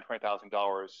 the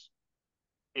 $920,000,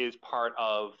 is part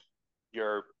of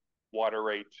your water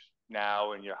rate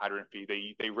now and your hydrant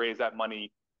fee. They raise that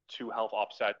money to help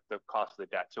offset the cost of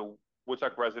the debt. So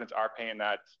Woodstock residents are paying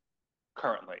that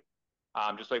currently.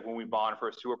 Just like when we bond for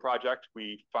a sewer project,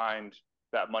 we find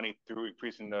that money through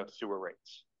increasing the sewer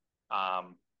rates.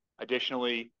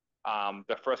 Additionally,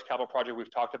 the first capital project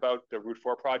we've talked about, the Route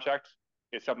 4 project,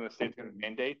 is something the state's going to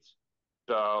mandate.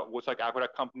 The Woodstock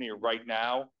Aqueduct Company right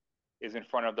now is in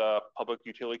front of the Public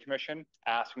Utility Commission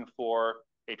asking for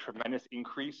a tremendous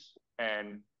increase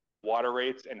in water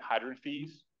rates and hydrant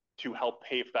fees to help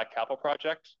pay for that capital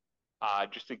project.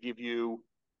 Just to give you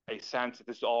a sense,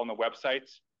 this is all on the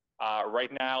websites.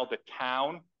 Right now, the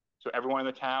town, so everyone in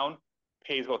the town,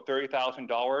 pays about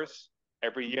 $30,000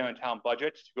 every year in the town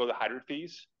budget to go to the hydrant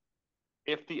fees.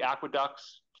 If the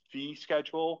aqueduct's fee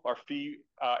schedule or fee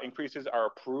increases are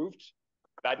approved,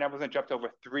 that number is going to jump to over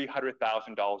 $300,000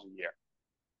 a year.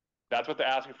 That's what they're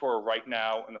asking for right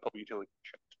now in the Public Utility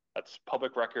Commission. That's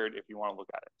public record if you want to look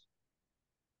at it.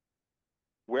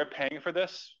 We're paying for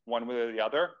this one way or the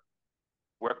other.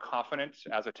 We're confident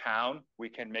as a town we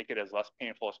can make it as less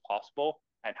painful as possible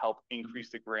and help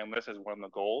increase the grand list as one of the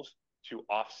goals to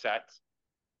offset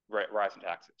rising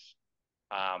taxes.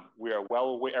 We are well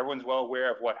aware, everyone's well aware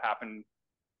of what happened.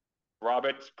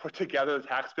 Roberts put together the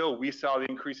tax bill. We saw the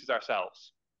increases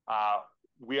ourselves.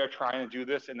 We are trying to do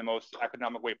this in the most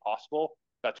economic way possible.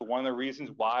 That's one of the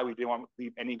reasons why we didn't want to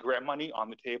leave any grant money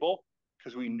on the table,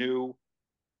 because we knew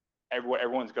what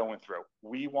everyone's going through.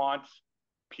 We want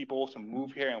people to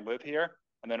move here and live here,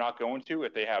 and they're not going to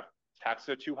if they have taxes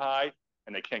are too high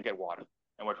and they can't get water.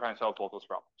 And we're trying to solve both those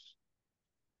problems.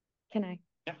 Can I?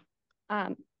 Yeah.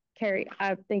 Carrie,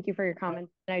 thank you for your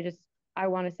comments. And I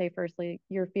want to say firstly,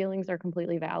 your feelings are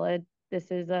completely valid.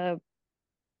 This is the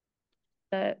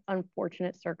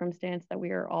unfortunate circumstance that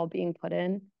we are all being put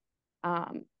in.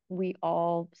 We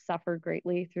all suffered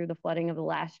greatly through the flooding of the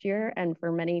last year. And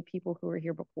for many people who were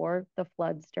here before, the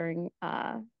floods during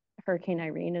Hurricane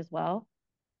Irene as well.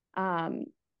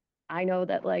 I know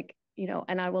that, like, you know,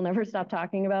 and I will never stop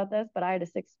talking about this, but I had a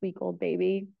 6-week-old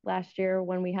baby last year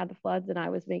when we had the floods, and I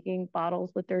was making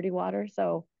bottles with dirty water.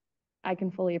 So I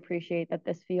can fully appreciate that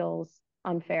this feels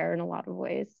unfair in a lot of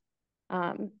ways.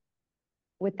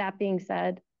 With that being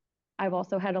said, I've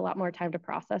also had a lot more time to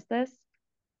process this.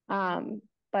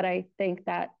 But I think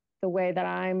that the way that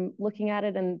I'm looking at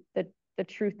it and the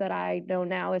truth that I know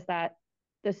now is that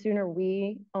the sooner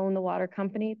we own the water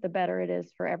company, the better it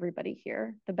is for everybody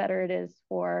here. The better it is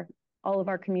for all of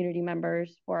our community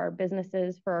members, for our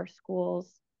businesses, for our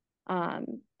schools,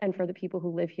 and for the people who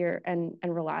live here and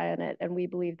rely on it. And we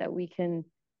believe that we can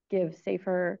give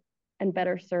safer and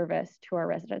better service to our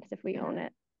residents if we own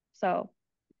it. So,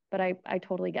 but I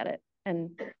totally get it.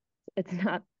 And it's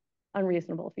not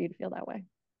unreasonable for you to feel that way.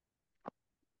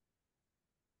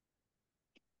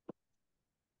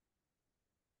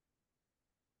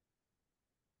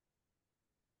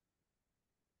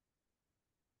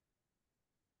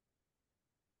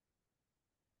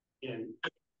 And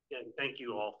thank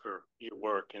you all for your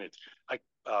work. And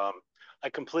I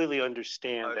completely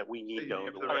understand that we need to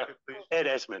own the water. Ed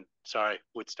Esmond, sorry,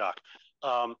 Woodstock.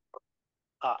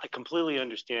 I completely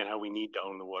understand how we need to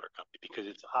own the water company because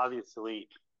it's obviously,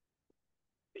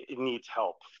 it needs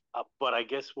help. But I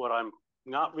guess what I'm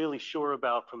not really sure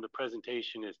about from the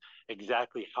presentation is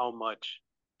exactly how much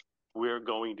we're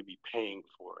going to be paying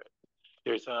for it.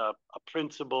 There's a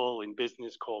principle in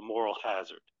business called moral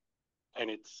hazard, and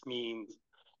it means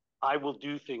I will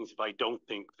do things if I don't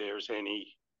think there's any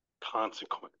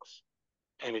consequence.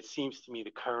 And it seems to me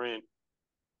the current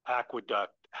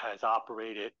aqueduct has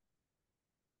operated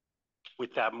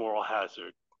with that moral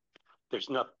hazard. There's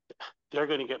not, they're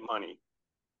going to get money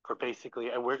for basically,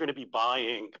 and we're going to be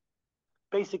buying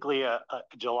basically a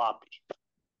jalopy,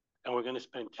 and we're going to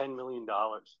spend $10 million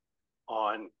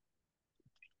on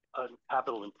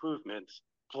capital improvements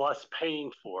plus paying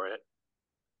for it,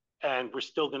 and we're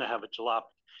still going to have a jalopy.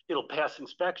 It'll pass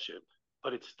inspection,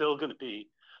 but it's still going to be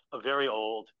a very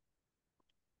old,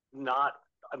 not,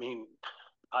 I mean,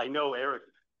 I know Eric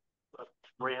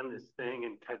ran this thing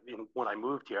and when I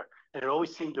moved here, and it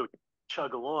always seemed to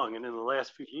chug along, and in the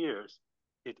last few years,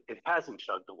 it hasn't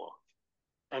chugged along.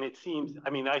 And it seems, I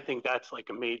mean, I think that's like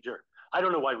a major, I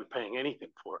don't know why we're paying anything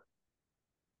for it.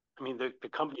 I mean, the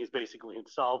company is basically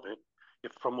insolvent,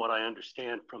 if from what I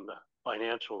understand from the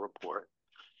financial report.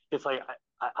 It's like,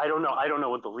 I don't know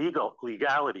what the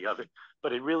legality of it,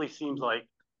 but it really seems like,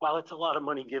 well, it's a lot of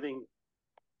money giving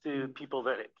to people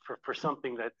that for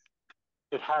something that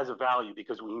it has a value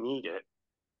because we need it,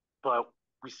 but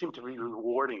we seem to be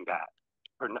rewarding that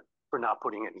for not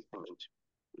putting anything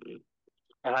into it.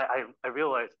 And I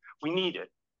realize we need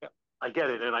it. Yeah. I get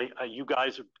it, and you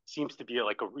guys seems to be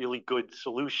like a really good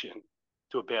solution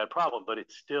to a bad problem, but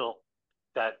it's still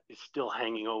that is still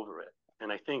hanging over it.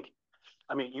 And I think,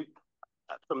 I mean, you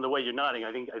from the way you're nodding,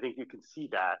 I think you can see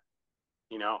that,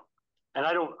 you know. And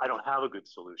I don't have a good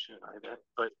solution either,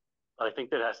 but I think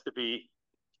that has to be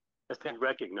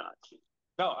recognized.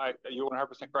 No, you're 100%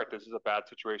 correct. This is a bad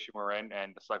situation we're in,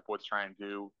 and the select board's trying to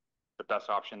do the best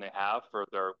option they have for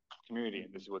their community,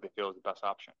 and this is what they feel is the best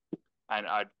option. And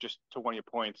just to one of your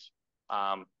points,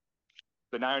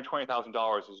 the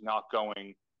 $920,000 is not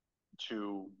going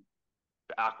to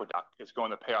the aqueduct. It's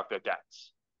going to pay off their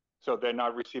debts. So they're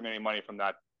not receiving any money from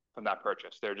that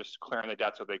purchase. They're just clearing the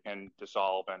debt so they can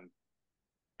dissolve and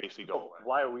basically go away.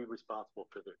 Why are we responsible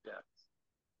for their debts?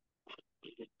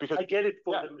 Because I get it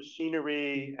for the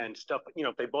machinery and stuff. You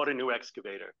know, if they bought a new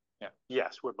excavator,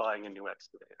 yes, we're buying a new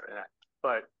excavator.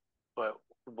 But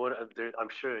what I'm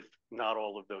sure not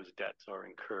all of those debts are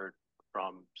incurred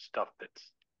from stuff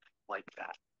that's like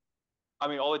that. I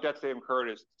mean, all the debts they incurred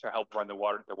is to help run the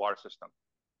water system.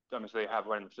 I mean, so they have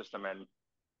run the system, and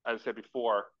as I said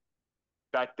before,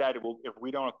 that debt if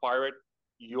we don't acquire it,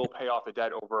 you'll pay off the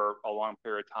debt over a long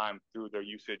period of time through their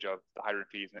usage of the hydrant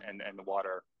fees and the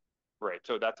water rate.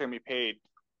 So that's going to be paid.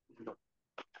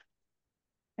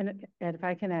 And if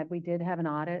I can add, we did have an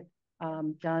audit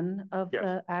done of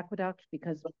the aqueduct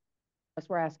because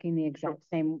we're asking the exact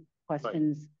same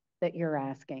questions that you're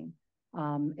asking.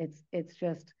 It's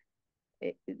just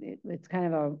it's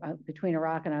kind of a between a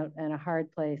rock and a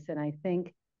hard place. And I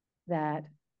think that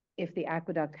if the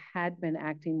aqueduct had been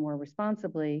acting more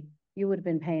responsibly, you would have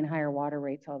been paying higher water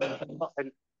rates all those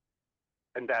years.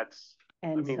 And that's,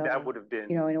 I mean, so, that would have been,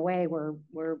 you know, in a way,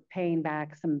 we're paying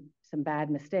back some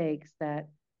bad mistakes that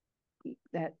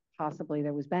possibly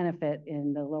there was benefit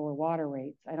in the lower water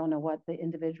rates. I don't know what the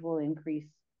individual increase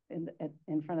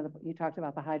in front of you talked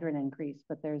about the hydrant increase,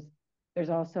 but there's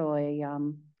also a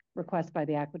request by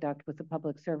the aqueduct with the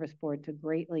Public Service Board to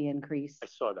greatly increase. I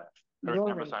saw that.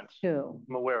 Your rates too.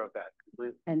 I'm aware of that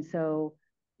completely. And so,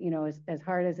 you know, as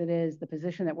hard as it is, the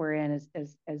position that we're in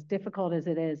is as difficult as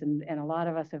it is, and a lot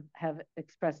of us have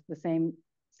expressed the same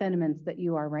sentiments that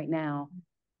you are right now.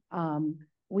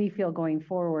 We feel going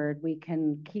forward, we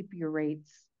can keep your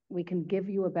rates, we can give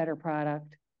you a better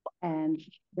product, and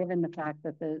given the fact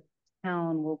that the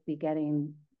town will be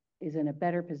is in a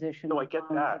better position. No, I get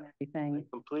that. Everything, I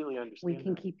completely understand. We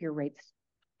can keep your rates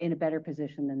in a better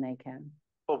position than they can.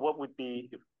 But what would be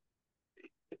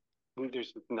if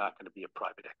there's not going to be a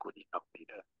private equity company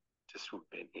to swoop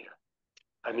in here?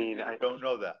 I mean, I don't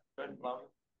know that.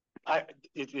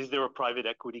 Is there a private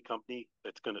equity company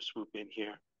that's going to swoop in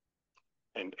here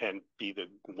and be the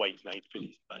white knight for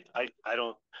these guys? I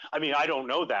don't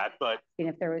know that, but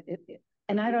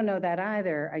and I don't know that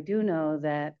either. I do know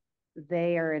that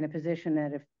they are in a position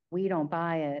that if we don't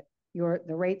buy it,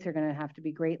 the rates are going to have to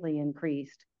be greatly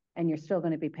increased, and you're still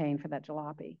going to be paying for that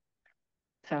jalopy.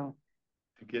 So,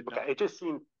 it just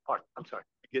seemed. I'm sorry.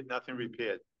 Get nothing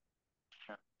repaired.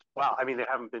 Wow. I mean, they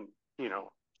haven't been. You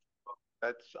know,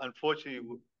 that's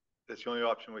unfortunately that's the only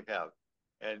option we have.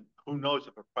 And who knows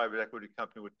if a private equity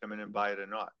company would come in and buy it or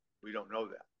not? We don't know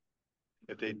that.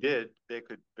 If they did, they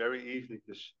could very easily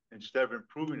just, instead of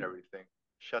improving everything,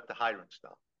 shut the hydrants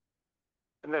down.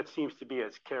 And that seems to be,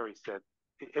 as Kerry said,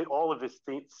 all of this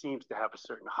seems to have a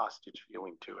certain hostage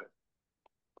feeling to it.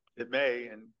 It may,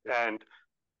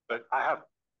 but I have.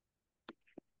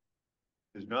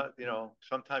 There's not,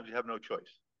 sometimes you have no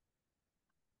choice.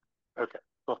 Okay.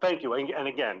 Well, thank you. And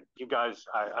again, you guys,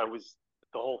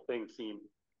 the whole thing seemed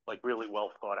like really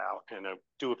well thought out, and I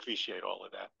do appreciate all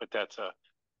of that. But that's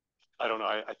I don't know.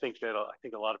 I think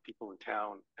a lot of people in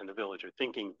town and the village are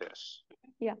thinking this.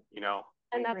 Yeah.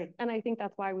 And I think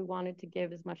that's why we wanted to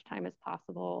give as much time as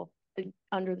possible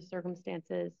under the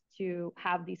circumstances to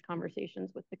have these conversations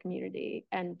with the community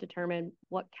and determine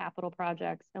what capital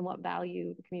projects and what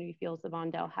value the community feels the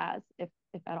Vondel has, if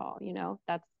at all.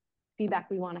 That's feedback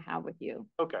we want to have with you.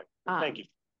 Okay. Thank you.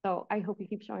 So I hope you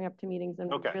keep showing up to meetings, and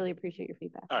we really appreciate your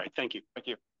feedback. All right. Thank you.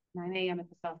 9 a.m. at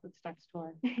the South Woodstock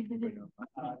store.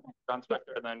 John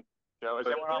Spector, and then Joe. Is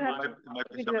anyone online?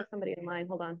 We do have somebody in line.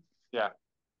 Hold on. Yeah.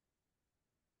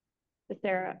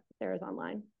 Sarah's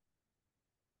online.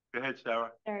 Go ahead,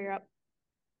 Sarah. Sarah, you're up.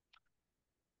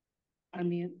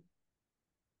 Unmute.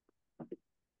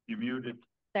 You muted.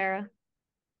 Sarah's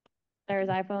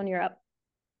iPhone, you're up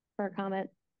for a comment.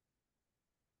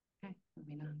 Okay,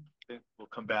 moving on. Okay, we'll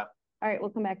come back. All right, we'll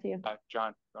come back to you.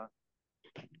 John.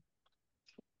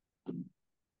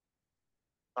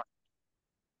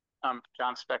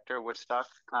 John Spector, Woodstock.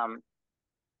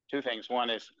 Two things. One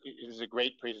is, it is a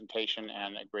great presentation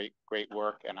and a great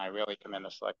work, and I really commend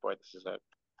the select board. This is a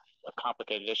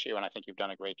complicated issue, and I think you've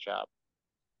done a great job.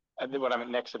 And then what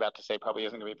I'm next about to say probably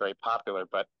isn't going to be very popular,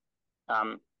 but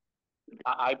I'm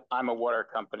a water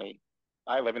company.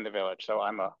 I live in the village, so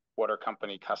I'm a water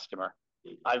company customer.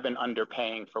 I've been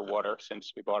underpaying for water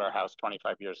since we bought our house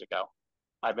 25 years ago.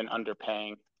 I've been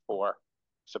underpaying for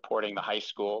supporting the high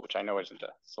school, which I know isn't a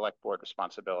select board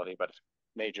responsibility, but it's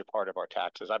a major part of our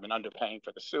taxes. I've been underpaying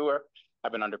for the sewer.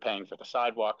 I've been underpaying for the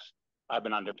sidewalks. I've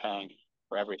been underpaying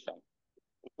for everything.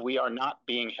 We are not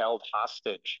being held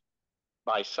hostage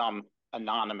by some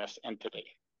anonymous entity.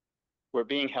 We're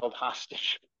being held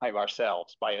hostage by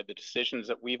ourselves, by the decisions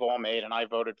that we've all made, and I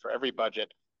voted for every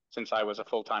budget since I was a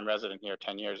full-time resident here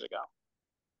 10 years ago.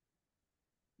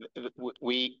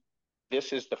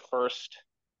 This is the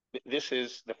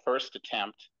first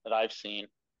attempt that I've seen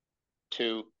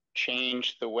to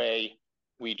change the way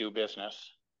we do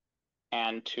business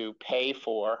and to pay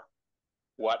for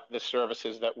what the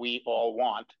services that we all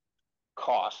want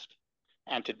cost,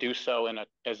 and to do so in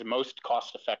as the most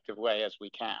cost-effective way as we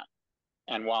can.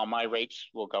 And while my rates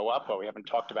will go up, well, we haven't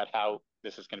talked about how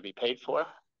this is going to be paid for,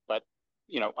 but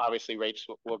obviously rates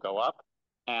will go up,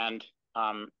 and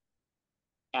I'm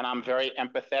very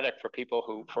empathetic for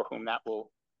people for whom that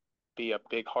will be a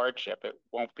big hardship. It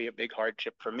won't be a big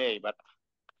hardship for me, but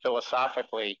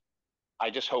philosophically, I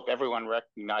just hope everyone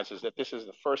recognizes that this is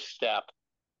the first step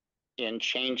in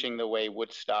changing the way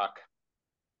Woodstock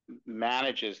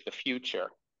manages the future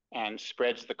and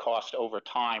spreads the cost over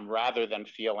time rather than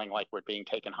feeling like we're being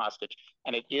taken hostage.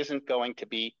 And it isn't going to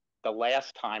be the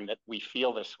last time that we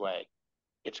feel this way.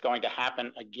 It's going to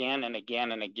happen again and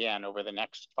again and again over the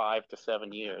next 5 to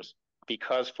 7 years,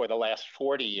 because for the last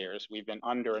 40 years, we've been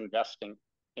underinvesting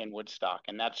in Woodstock.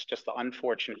 And that's just the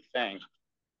unfortunate thing.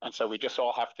 And so we just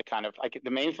all have to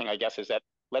the main thing, I guess, is that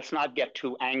let's not get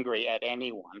too angry at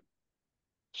anyone,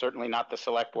 certainly not the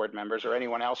select board members or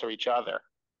anyone else or each other,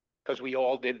 because we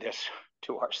all did this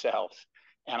to ourselves.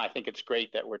 And I think it's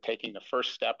great that we're taking the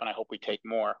first step, and I hope we take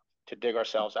more to dig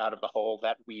ourselves out of the hole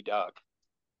that we dug.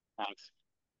 Thanks.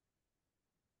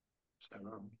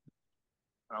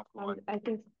 I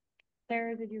think,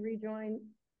 Sarah, did you rejoin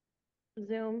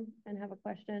Zoom and have a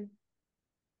question?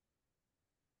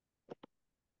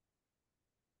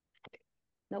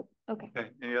 Nope. Okay.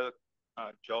 Any other,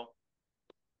 Joe?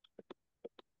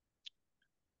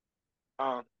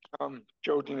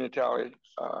 Joe DiNatale.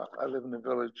 I live in the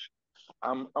village.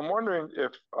 I'm wondering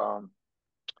if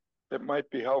it might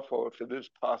be helpful, if it is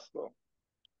possible.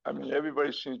 I mean,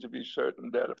 everybody seems to be certain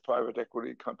that a private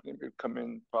equity company would come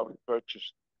in, probably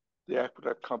purchase the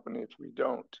Aqueduct company if we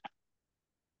don't.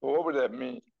 But what would that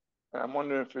mean? And I'm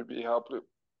wondering if it'd be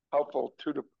helpful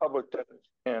to the public to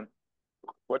understand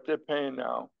what they're paying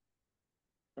now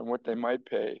and what they might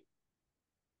pay.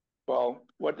 Well,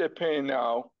 what they're paying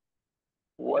now,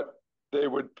 what they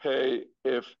would pay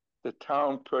if the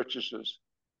town purchases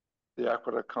the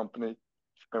Aqueduct company,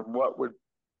 and what would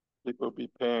people be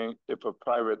paying if a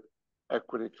private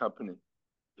equity company,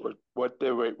 what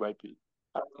their rate might be.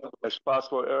 I don't know if that's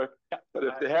possible, Eric, but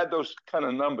if they had those kind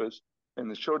of numbers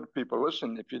and they showed the people,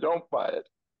 listen, if you don't buy it,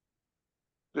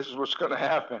 this is what's going to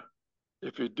happen.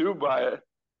 If you do buy it,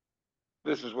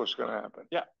 this is what's going to happen.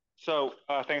 Yeah. So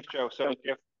thanks, Joe. So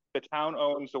the town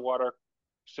owns the water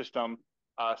system,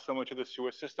 similar to the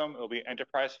sewer system. It'll be an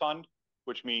enterprise fund,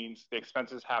 which means the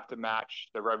expenses have to match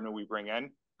the revenue we bring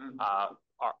in.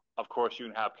 Of course, you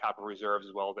can have capital reserves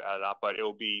as well to add it up, but it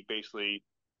will be basically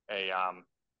a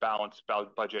balanced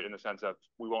budget in the sense of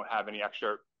we won't have any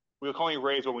extra. We'll only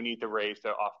raise what we need to raise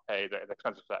to pay the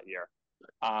expenses for that year.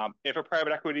 If a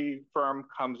private equity firm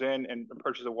comes in and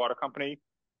purchases a water company,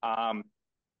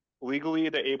 legally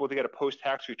they're able to get a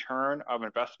post-tax return of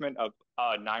investment of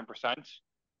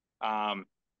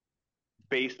 9%,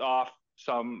 based off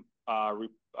some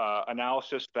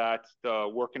analysis that the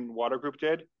Working Water Group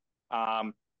did.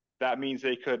 That means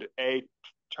they could A,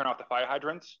 turn off the fire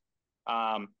hydrants,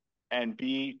 and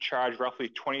B, charge roughly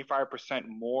 25%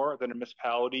 more than a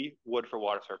municipality would for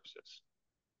water services.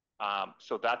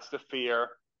 So that's the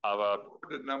fear of a.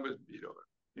 The numbers beat over.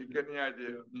 You get the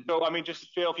idea. So I mean,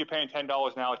 just feel if you're paying $10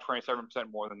 now, 27%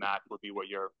 more than that would be what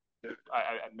you're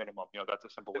at minimum. You know, that's a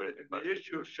simple way. The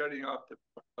issue of shutting off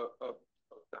the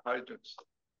hydrants,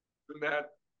 doesn't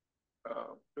that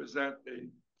present a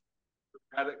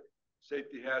dramatic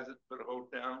safety hazard for the whole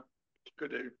town?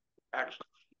 Could they actually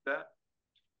do that?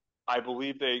 I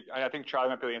believe I think Charlie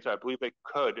might be the answer. I believe they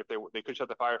could if they could shut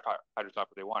the fire hydrants off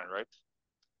if they wanted, right?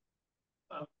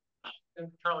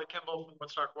 Charlie Kimball from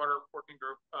Woodstock Water Working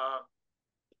Group.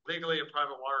 Legally, a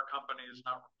private water company is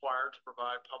not required to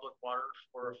provide public water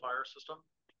for a fire system.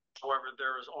 However,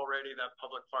 there is already that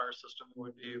public fire system. It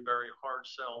would be a very hard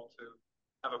sell to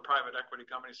have a private equity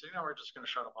company say, no, we're just going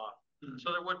to shut them off.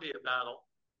 So there would be a battle,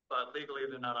 but legally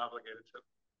they're not obligated to.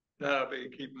 No, they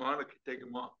can keep them on or take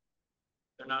them off.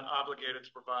 They're not obligated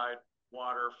to provide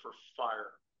water for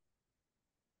fire.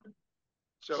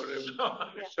 So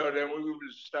then we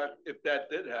would start, if that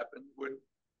did happen, we're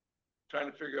trying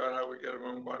to figure out how we get our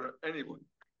own water anyway.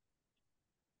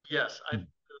 Yes,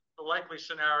 the likely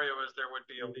scenario is there would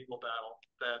be a legal battle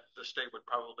that the state would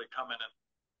probably come in and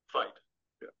fight.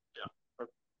 Yeah.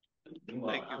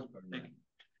 Thank you. Thank you.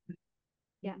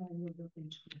 Yeah.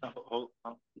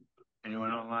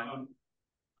 Anyone online?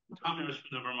 Thomas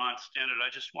from the Vermont Standard. I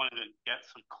just wanted to get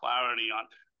some clarity on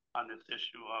this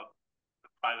issue of the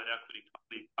private equity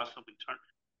company possibly turn.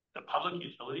 The Public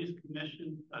Utilities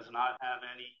Commission does not have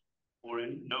any, or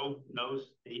no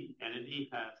state entity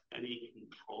has any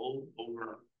control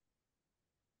over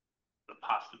the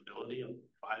possibility of a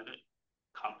private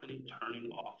company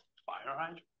turning off fire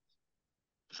hydrants.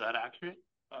 Is that accurate?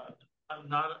 I'm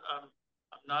not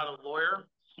a lawyer.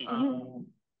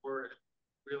 We're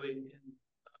really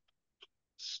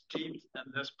steeped in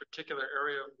this particular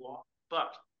area of law,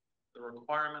 but the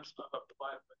requirements of a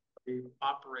privately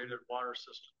operated water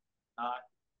system not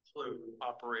include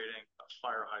operating a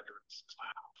fire hydrant system.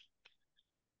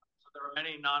 So there are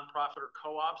many nonprofit or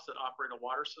co-ops that operate a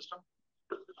water system.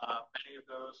 Many of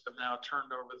those have now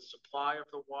turned over the supply of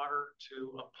the water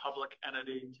to a public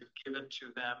entity to give it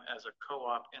to them as a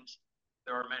co-op. And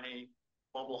there are many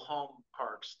mobile home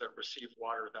parks that receive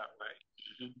water that way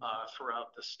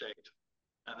throughout the state.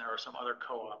 And there are some other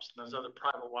co-ops, and there's other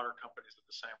private water companies that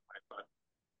the same way. But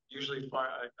usually,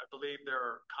 I believe there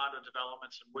are condo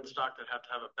developments in Woodstock that have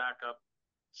to have a backup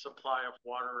supply of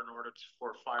water in order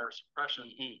for fire suppression,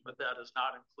 but that is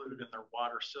not included in their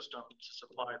water system to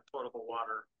supply potable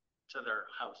water to their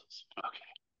houses.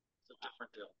 Okay. It's a different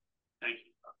deal. Thank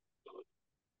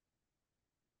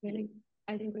you.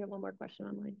 I think we have one more question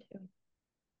online too.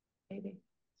 Maybe.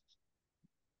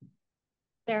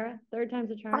 Sarah, third time's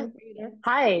a charm. Are you there?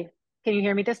 Hi. Can you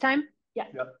hear me this time? Yes.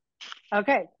 Yep.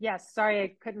 Okay. Yes. Sorry,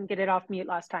 I couldn't get it off mute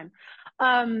last time.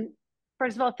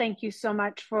 First of all, thank you so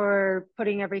much for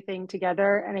putting everything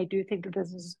together. And I do think that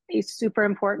this is a super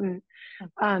important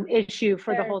issue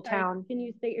for the whole town. Can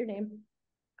you state your name?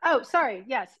 Oh, sorry.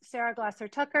 Yes. Sarah Glasser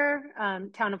Tucker,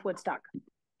 town of Woodstock.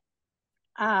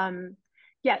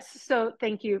 Yes. So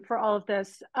thank you for all of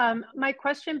this. My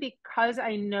question, because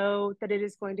I know that it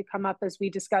is going to come up as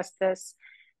we discuss this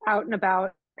out and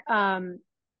about,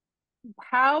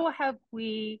 how have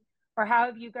you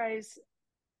guys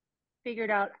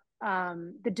figured out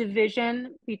the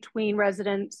division between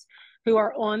residents who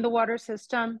are on the water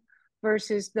system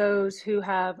versus those who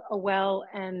have a well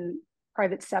and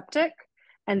private septic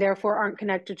and therefore aren't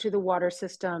connected to the water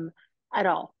system at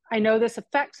all? I know this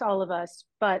affects all of us,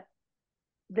 but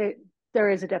there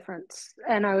is a difference.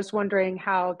 And I was wondering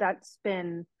how that's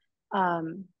been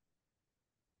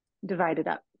divided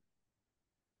up.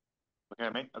 Okay,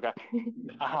 me? Okay.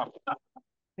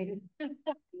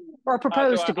 Or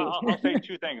proposed to be. I'll say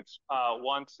two things.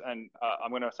 Once, and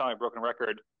I'm going to sound like a broken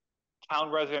record, town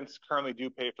residents currently do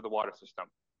pay for the water system.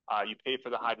 You pay for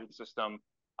the hydrant system.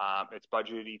 It's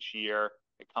budgeted each year.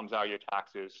 It comes out of your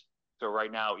taxes. So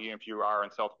right now, even if you are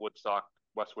in South Woodstock,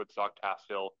 West Woodstock,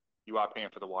 Tassville, you are paying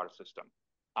for the water system.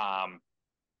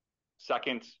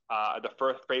 Second, the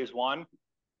first phase one,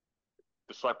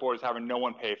 the select board is having no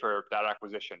one pay for that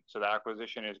acquisition. So that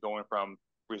acquisition is going from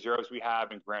reserves we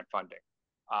have and grant funding.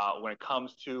 When it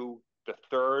comes to the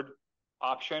third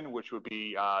option, which would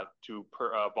be to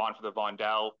bond for the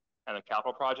Vondel and the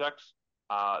capital projects,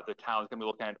 the town is going to be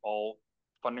looking at all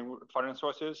funding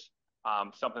sources.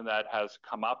 Something that has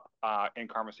come up in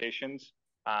conversations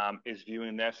is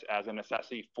viewing this as a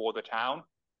necessity for the town,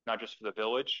 not just for the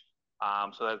village.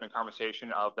 So there's been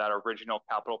conversation of that original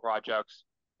capital projects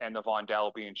and the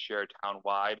Vondel being shared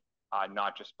town-wide,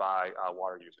 not just by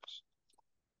water users.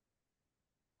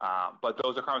 But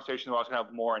those are conversations we're also going to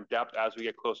have more in depth as we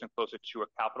get closer and closer to a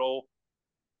capital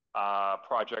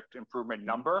project improvement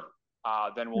number.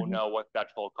 Then we'll know what that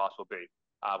total cost will be.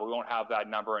 But we won't have that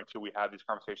number until we have these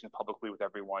conversations publicly with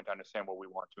everyone to understand what we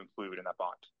want to include in that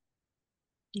bond.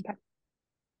 Okay.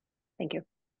 Thank you.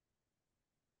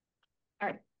 All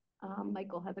right.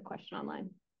 Michael has a question online.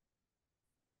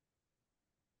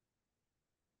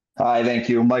 Hi, thank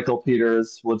you. Michael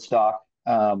Peters, Woodstock.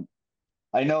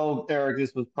 I know, Eric,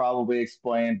 this was probably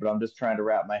explained, but I'm just trying to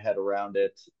wrap my head around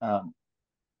it.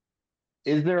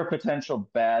 Is there a potential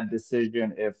bad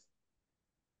decision if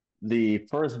the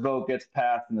first vote gets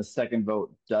passed and the second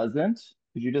vote doesn't?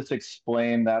 Could you just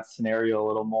explain that scenario a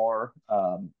little more?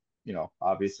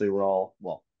 Obviously we're all,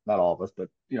 well, not all of us, but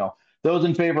those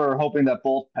in favor are hoping that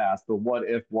both pass, but what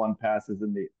if one passes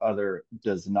and the other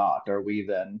does not? Are we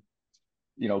then,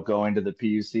 going to the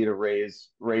PUC to raise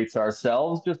rates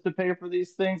ourselves just to pay for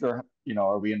these things? Or,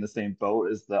 are we in the same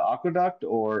boat as the Aqueduct,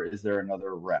 or is there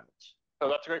another route? So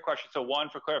that's a great question. So one,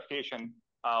 for clarification,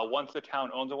 once the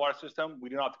town owns a water system, we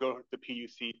do not have to go to the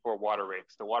PUC for water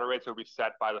rates. The water rates will be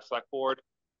set by the select board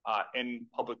in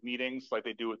public meetings like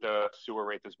they do with the sewer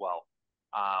rates as well.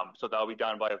 So that'll be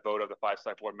done by a vote of the 5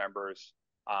 select board members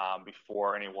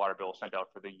before any water bill is sent out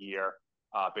for the year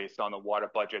based on the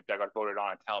water budget that got voted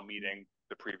on at town meeting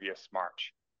the previous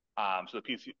March. So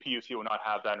the PUC will not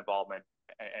have that involvement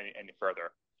any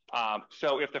further.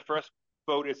 So if the first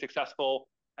vote is successful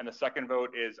and the second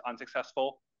vote is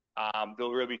unsuccessful,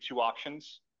 there'll really be 2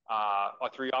 options, or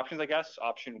 3 options, I guess.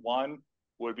 Option 1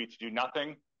 would be to do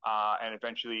nothing, and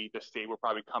eventually the state will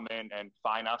probably come in and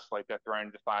fine us like they're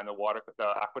threatening to fine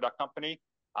the Aqueduct company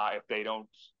if they don't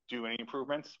do any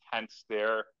improvements, hence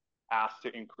they're asked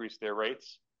to increase their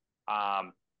rates.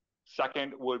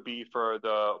 Second would be for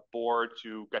the board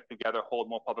to get together, hold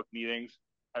more public meetings,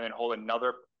 and then hold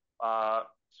another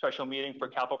special meeting for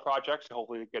capital projects to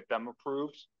hopefully get them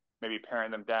approved, maybe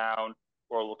paring them down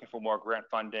or looking for more grant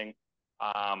funding.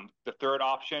 The third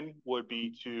option would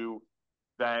be to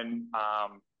then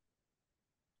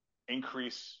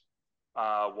increase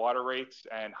water rates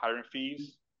and hydrant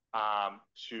fees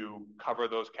to cover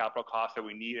those capital costs that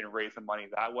we need and raise the money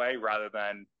that way rather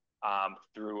than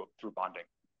through bonding.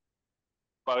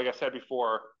 But like I said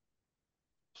before,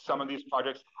 some of these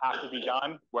projects have to be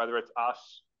done, whether it's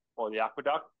us or the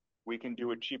Aqueduct. We can do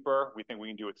it cheaper. We think we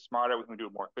can do it smarter. We can do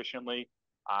it more efficiently.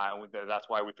 That's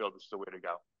why we feel this is the way to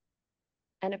go.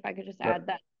 And if I could just add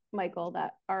that, Michael,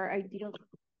 that our ideal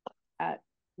that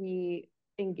we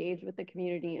engage with the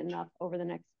community enough over the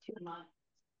next 2 months.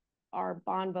 Our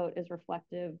bond vote is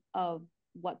reflective of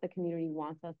what the community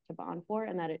wants us to bond for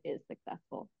and that it is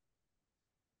successful.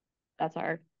 That's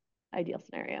our ideal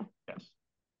scenario. Yes.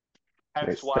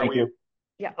 Hence why we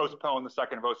postpone the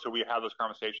second vote, so we have those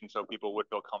conversations so people would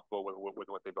feel comfortable with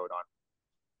what they vote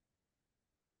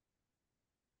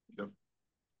on.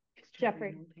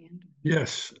 Jeffrey.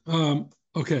 Yes.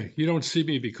 Okay. You don't see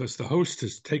me because the host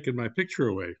has taken my picture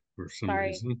away for some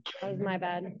reason. That was my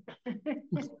bad.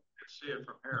 See it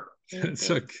from here.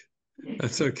 That's okay.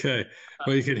 That's okay.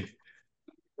 Well, you can.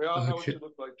 We all know what you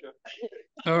look like, Jeff.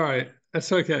 All right.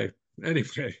 That's okay.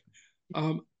 Anyway,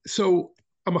 so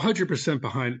I'm 100%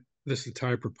 behind this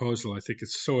entire proposal. I think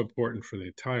it's so important for the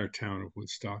entire town of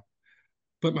Woodstock.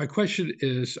 But my question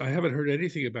is, I haven't heard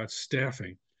anything about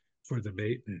staffing for the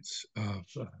maintenance of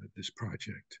this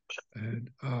project. And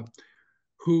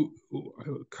who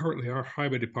currently our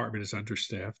highway department is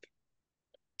understaffed.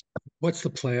 What's the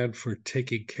plan for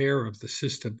taking care of the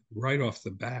system right off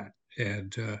the bat?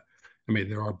 And I mean,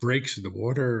 there are breaks in the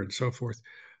water and so forth.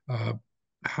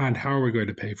 And how are we going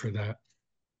to pay for that?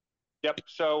 Yep.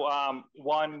 So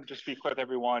one, just to be clear with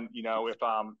everyone, if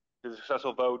there's a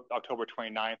successful vote October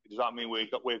 29th, it does not mean we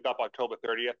wake up October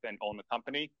 30th and own the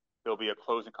company. There'll be a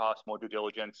closing cost, more due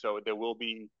diligence. So there will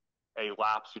be a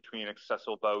lapse between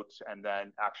successful votes and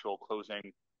then actual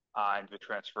closing and the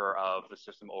transfer of the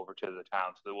system over to the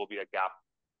town. So there will be a gap,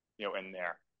 in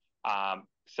there.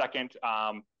 Second,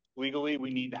 legally,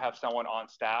 we need to have someone on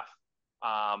staff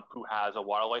who has a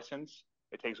water license.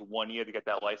 It takes 1 year to get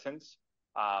that license.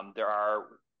 There are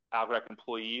Aqueduct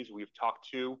employees we've talked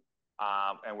to,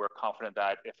 and we're confident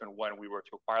that if and when we were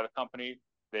to acquire the company,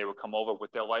 they would come over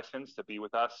with their license to be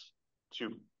with us to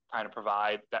kind of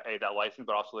provide that license,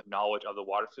 but also the knowledge of the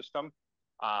water system.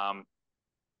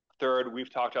 Third,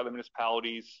 we've talked to other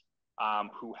municipalities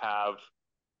who have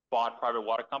bought private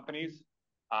water companies,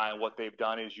 and what they've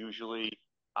done is usually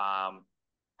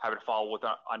have it fall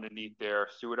underneath their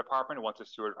sewer department once the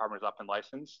sewer department is up and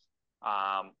licensed.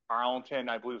 Arlington,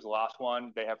 I believe, is the last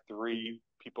one. They have 3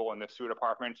 people in the sewer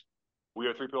department. We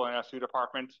are 3 people in our sewer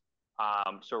department.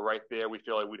 So right there, we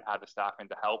feel like we'd have the staffing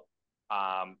to help.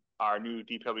 Our new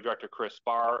DPW director, Chris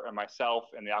Barr, and myself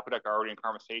and the Aqueduct are already in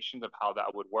conversations of how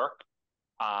that would work.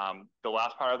 The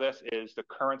last part of this is the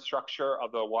current structure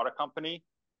of the water company.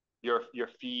 Your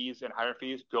fees and higher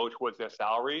fees go towards their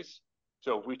salaries.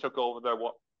 So if we took over the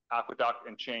Aqueduct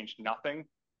and changed nothing,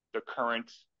 the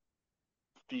current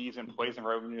fees in place and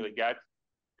revenue they get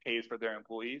pays for their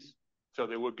employees. So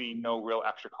there would be no real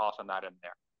extra cost on that in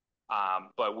there.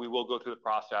 But we will go through the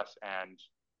process and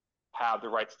have the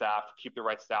right staff, keep the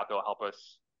right staff that will help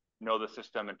us know the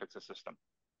system and fix the system.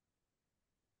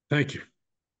 Thank you.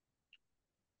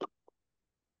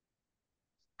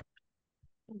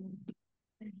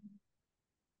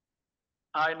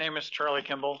 Hi, name is Charlie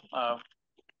Kimball,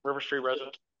 River Street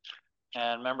resident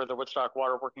and member of the Woodstock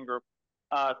Water Working Group.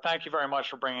 Thank you very much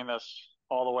for bringing this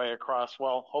all the way across,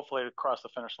 well, hopefully across the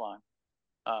finish line.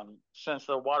 Since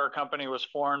the water company was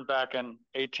formed back in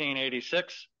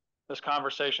 1886, this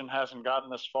conversation hasn't gotten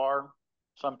this far.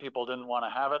 Some people didn't want to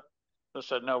have it. They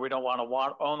said, no, we don't want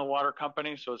to own the water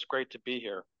company, so it's great to be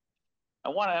here. I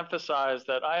want to emphasize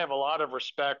that I have a lot of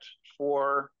respect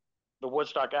for the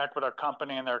Woodstock Aqueduct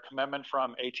Company and their commitment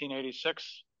from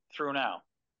 1886 through now.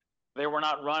 They were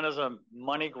not run as a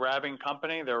money-grabbing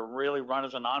company. They're really run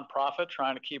as a nonprofit,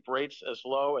 trying to keep rates as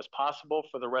low as possible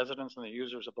for the residents and the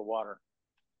users of the water.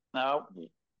 Now,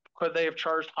 could they have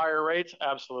charged higher rates?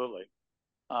 Absolutely.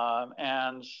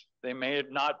 And they may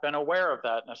have not been aware of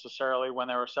that necessarily when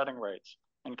they were setting rates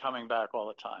and coming back all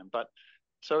the time. But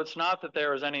so it's not that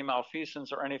there is any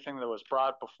malfeasance or anything that was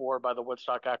brought before by the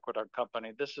Woodstock Aqueduct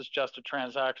Company. This is just a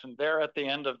transaction. They're at the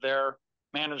end of their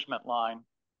management line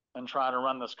and trying to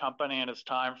run this company, and it's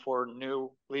time for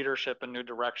new leadership and new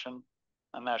direction,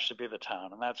 and that should be the town,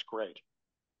 and that's great.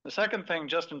 The second thing,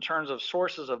 just in terms of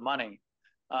sources of money,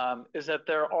 is that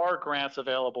there are grants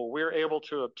available. We're able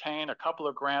to obtain a couple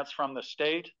of grants from the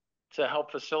state to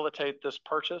help facilitate this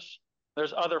purchase.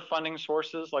 There's other funding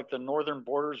sources like the Northern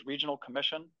Borders Regional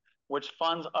Commission, which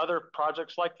funds other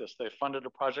projects like this. They funded a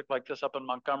project like this up in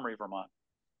Montgomery, Vermont.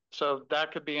 So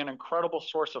that could be an incredible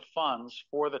source of funds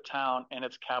for the town and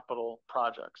its capital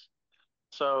projects.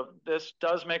 So this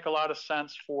does make a lot of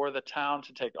sense for the town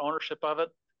to take ownership of it.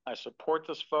 I support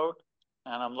this vote,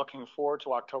 and I'm looking forward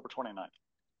to October 29th.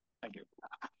 Thank you.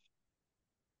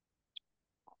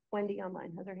 Wendy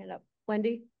online has her hand up.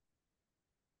 Wendy?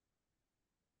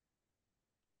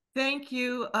 Thank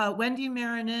you. Wendy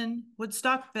Marinin,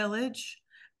 Woodstock Village.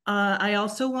 I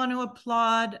also want to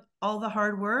applaud all the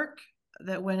hard work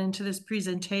that went into this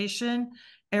presentation.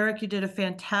 Eric, you did a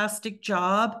fantastic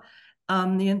job.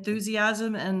 The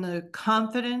enthusiasm and the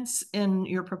confidence in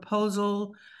your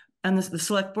proposal and the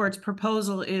select board's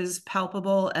proposal is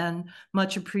palpable and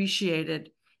much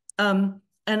appreciated. And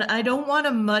I don't want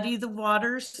to muddy the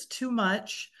waters too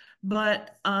much,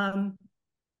 but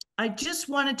I just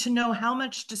wanted to know how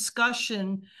much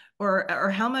discussion or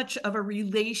how much of a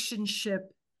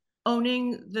relationship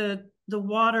owning the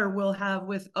water will have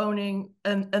with owning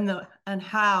and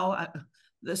how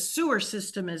the sewer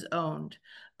system is owned.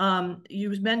 You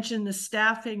mentioned the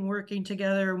staffing working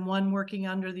together and one working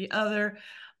under the other.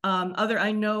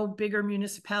 I know bigger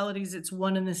municipalities, it's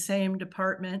one and the same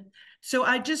department. So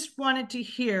I just wanted to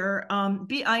hear,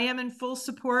 I am in full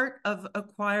support of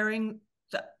acquiring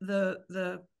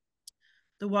the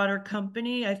water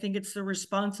company. I think it's the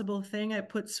responsible thing. It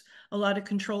puts a lot of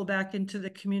control back into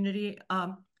the community.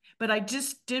 But I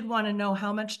just did want to know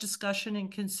how much discussion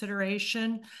and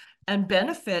consideration and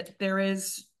benefit there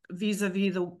is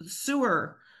vis-a-vis the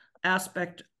sewer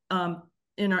aspect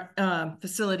in our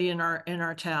facility in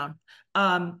our town.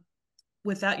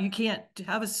 Without, you can't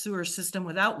have a sewer system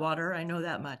without water. I know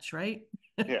that much, right?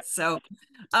 Yeah. So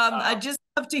I just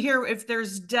love to hear if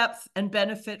there's depth and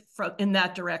benefit in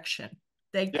that direction.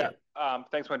 Thank you.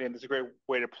 Thanks, Wendy. And this is a great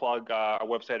way to plug our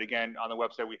website again. On the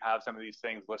website, we have some of these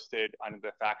things listed under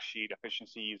the fact sheet,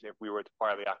 efficiencies, if we were to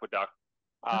acquire the aqueduct.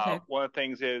 Okay. One of the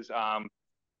things is,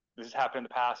 this has happened in the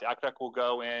past, the aqueduct will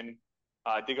go in,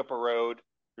 dig up a road,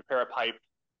 repair a pipe,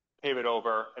 pave it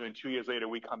over, and then 2 years later,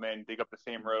 we come in, dig up the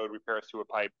same road, repair a sewer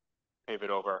pipe, pave it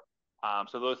over.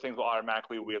 So those things will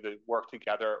automatically, we have to work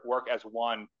together, work as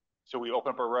one. So we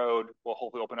open up a road, we'll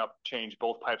hopefully change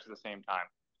both pipes at the same time.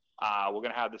 We're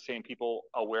going to have the same people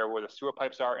aware where the sewer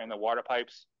pipes are and the water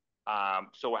pipes.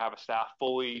 So we'll have a staff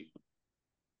fully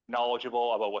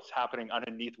knowledgeable about what's happening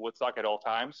underneath Woodstock at all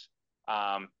times.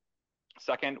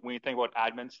 Second, when you think about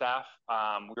admin staff,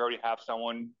 we already have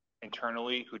someone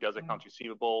internally who does accounts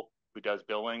receivable, who does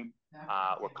billing.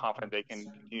 We're confident they can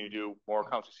continue to do more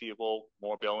accounts receivable,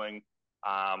 more billing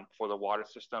for the water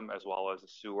system, as well as the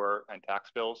sewer and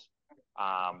tax bills.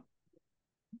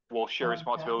 We'll share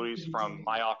responsibilities from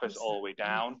my office all the way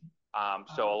down.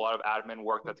 So a lot of admin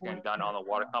work that's getting done on the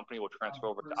water company will transfer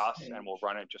over to us, and we'll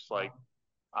run it just like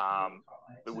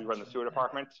we run the sewer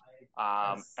department.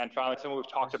 And finally, something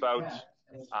we've talked about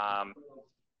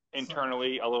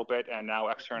internally a little bit and now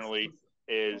externally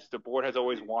is the board has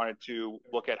always wanted to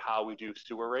look at how we do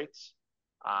sewer rates.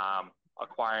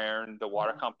 Acquiring the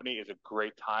water company is a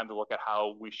great time to look at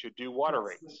how we should do water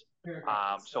rates.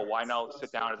 So why not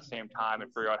sit down at the same time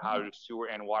and figure out how to do sewer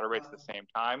and water rates at the same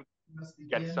time?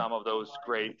 Get some of those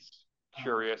great,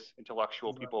 curious,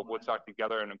 intellectual people of Woodstock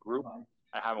together in a group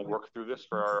and have them work through this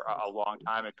for a long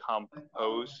time and come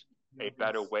propose a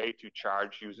better way to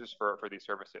charge users for these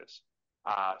services.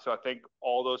 So I think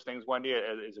all those things, Wendy,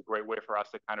 is a great way for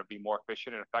us to kind of be more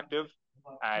efficient and effective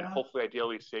and hopefully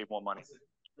ideally save more money.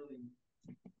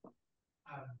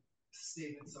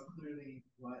 Stated so clearly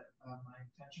what my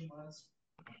intention was.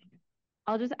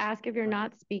 I'll just ask if you're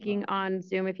not speaking on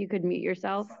Zoom, if you could mute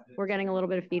yourself. We're getting a little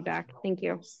bit of feedback. Thank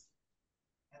you.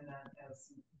 And then as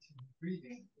you continue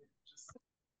breathing, just...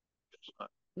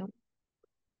 No.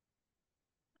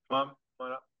 Come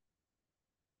on up.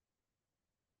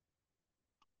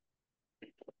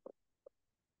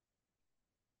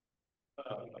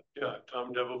 Yeah,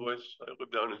 Tom Devilvoice. I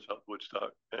live down in South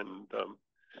Woodstock, and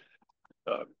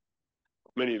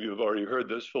many of you have already heard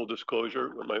this. Full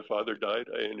disclosure, when my father died,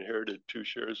 I inherited 2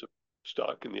 shares of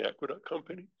stock in the Aqueduct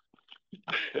company.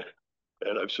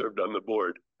 And I've served on the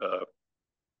board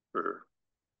for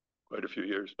quite a few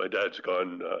years. My dad's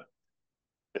gone,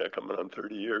 coming on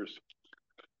 30 years.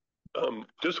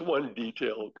 Just one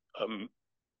detail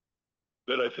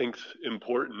that I think's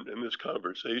important in this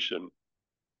conversation.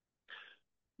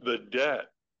 The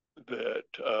debt that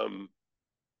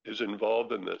is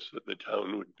involved in this, that the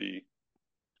town would be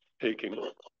taking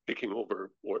over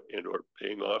or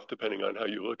paying off, depending on how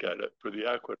you look at it, for the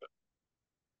aqueduct,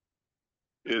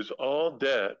 is all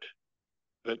debt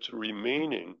that's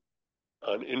remaining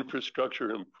on infrastructure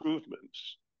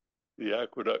improvements the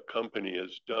aqueduct company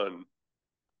has done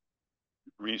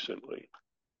recently.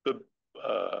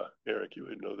 Eric, you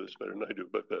would know this better than I do,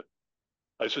 but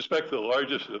I suspect the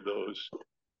largest of those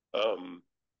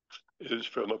is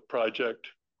from a project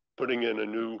putting in a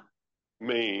new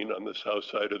main on the south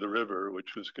side of the river,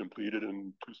 which was completed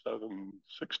in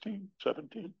 2016,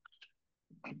 17,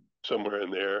 somewhere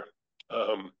in there.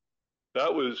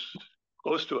 That was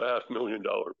close to $500,000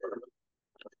 burn.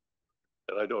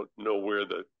 And I don't know where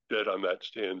the debt on that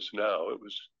stands now. It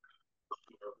was,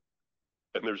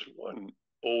 and there's one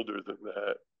older than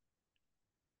that,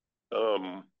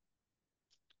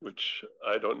 which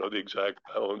I don't know the exact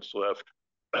balance left.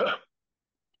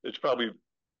 It's probably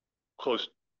close,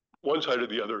 one side or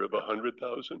the other of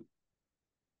 100,000.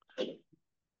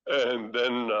 And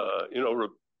then,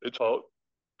 it's all,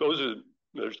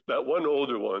 there's that one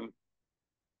older one,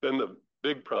 then the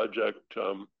big project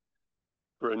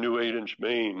for a new 8-inch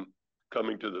main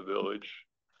coming to the village,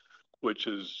 which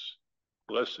is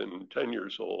less than 10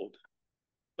 years old.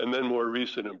 And then more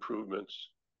recent improvements.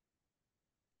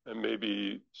 And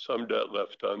maybe some debt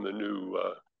left on the new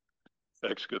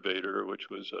excavator, which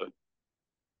was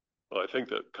well, I think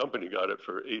the company got it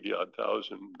for 80-odd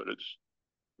thousand, but it's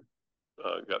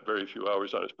got very few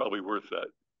hours on it. It's probably worth that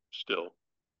still.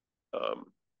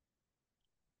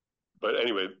 But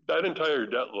anyway, that entire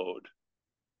debt load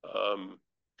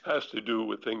has to do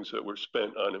with things that were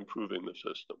spent on improving the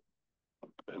system.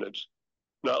 And it's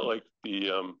not like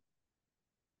the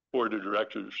board of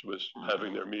directors was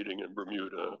having their meeting in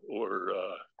Bermuda or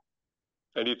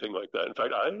anything like that. In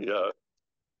fact, I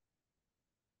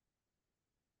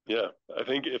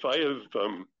think if I have,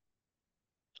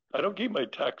 I don't keep my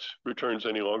tax returns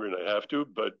any longer than I have to,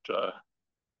 but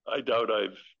I doubt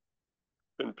I've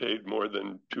been paid more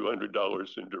than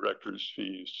 $200 in director's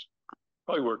fees.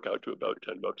 Probably work out to about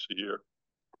 $10 a year.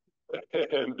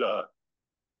 And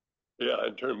yeah,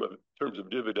 in terms of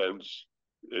dividends,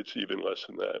 it's even less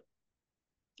than that.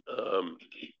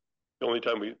 The only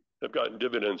time we have gotten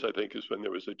dividends, I think, is when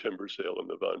there was a timber sale in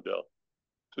the Vondel.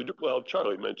 So, well,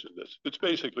 Charlie mentioned this. It's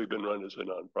basically been run as a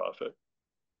nonprofit,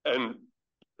 and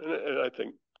I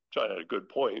think John had a good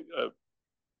point.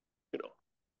 You know,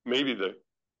 maybe the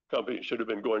company should have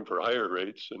been going for higher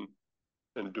rates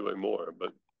and doing more,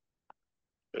 but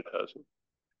it hasn't.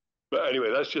 But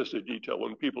anyway, that's just a detail.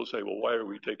 When people say, well, why are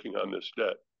we taking on this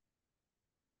debt?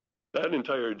 That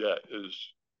entire debt is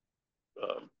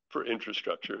for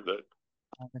infrastructure that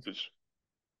is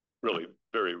really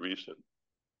very recent.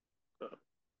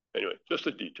 Anyway, just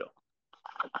a detail.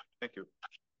 Thank you.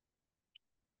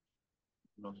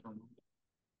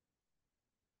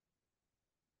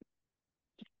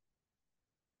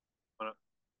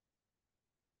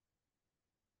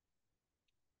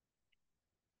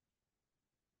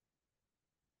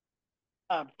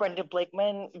 Brenda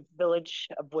Blakeman, Village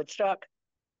of Woodstock.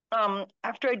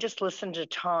 After I just listened to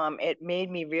Tom, it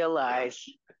made me realize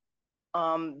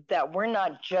that we're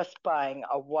not just buying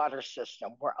a water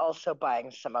system, we're also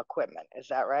buying some equipment. Is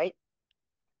that right?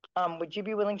 Would you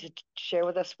be willing to share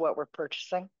with us what we're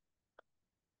purchasing?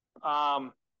 I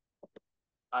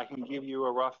can give you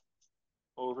a rough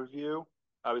overview.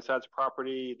 Besides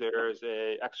property, there's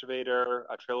a excavator,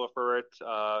 a trailer for it,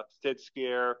 skid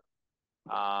steer,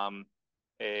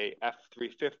 a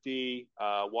F-350,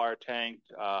 water tank,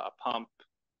 a pump,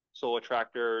 solar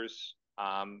tractors,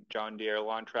 John Deere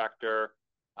lawn tractor,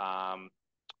 the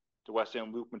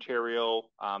Western Loop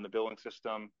material, the billing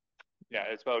system. Yeah,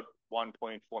 it's about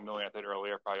 1.4 million, I said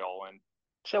earlier, probably all in.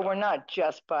 So we're not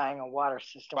just buying a water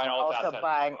system, we're also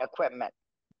buying equipment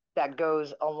that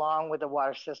goes along with the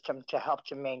water system to help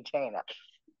to maintain it.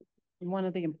 One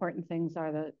of the important things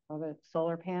are the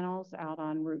solar panels out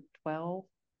on Route 12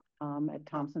 at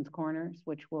Thompson's Corners,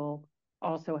 which will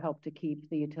also help to keep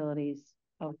the utilities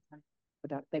of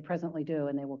Aqueduct. They presently do,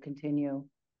 and they will continue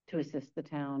to assist the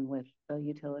town with the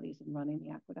utilities and running the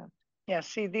aqueduct. Yeah,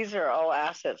 see, these are all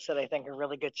assets that I think are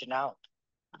really good to know.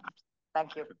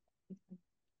 Thank you.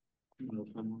 You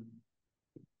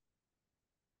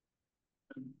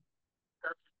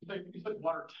said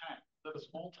water tank. Is that a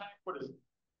small tank? What is it?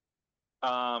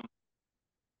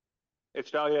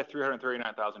 It's valued at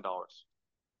 $339,000.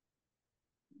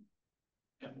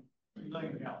 Yeah, 3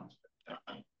 million gallons.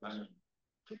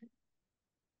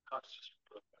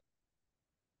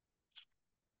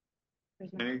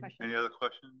 Any other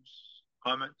questions,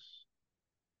 comments?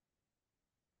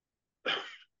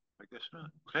 I guess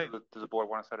not. Okay. Does the board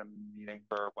want to set a meeting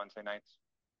for Wednesday nights?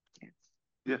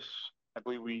 Yes. I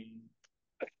believe we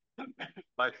 5:30?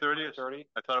 5:30?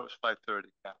 I thought it was 5:30.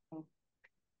 Yeah.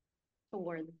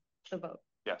 Toward the vote.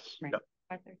 Yes. Right. Yep.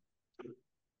 5:30.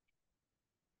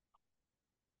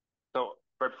 So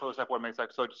right before the select board makes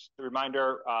that, so just a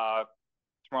reminder,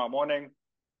 tomorrow morning,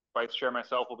 Vice Chair and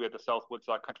myself will be at the South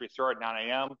Woodstock Country Store at 9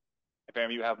 a.m. If any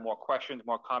of you have more questions,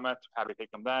 more comments, happy to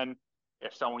take them then.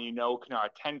 If someone you know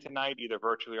cannot attend tonight, either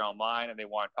virtually or online, and they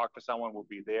want to talk to someone, we'll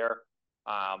be there.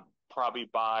 Probably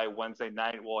by Wednesday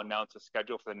night, we'll announce a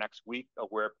schedule for the next week of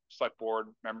where select board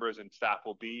members and staff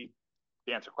will be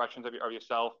to answer questions of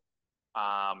yourself.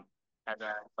 And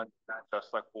then the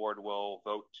select board will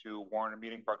vote to warn a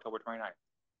meeting for October 29th.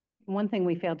 One thing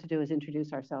we failed to do is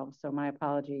introduce ourselves, so my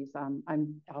apologies.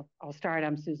 I'll start.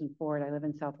 I'm Susan Ford. I live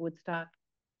in South Woodstock.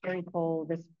 Carrie Cole,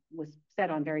 this was set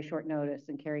on very short notice,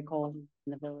 and Carrie Cole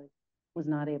in the village was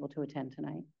not able to attend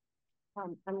tonight.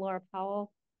 I'm Laura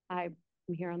Powell. I'm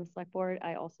here on the select board.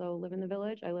 I also live in the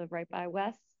village. I live right by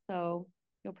West, so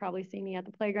you'll probably see me at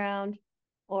the playground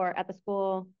or at the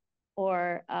school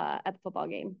or at the football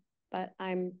game, but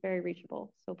I'm very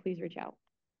reachable, so please reach out.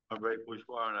 I'm Ray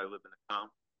Bourgeois, and I live in the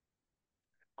town.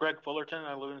 Greg Fullerton,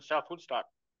 I live in South Woodstock.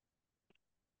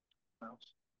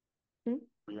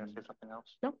 Were you going to say something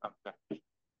else? No. Okay.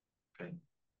 Okay.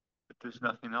 If there's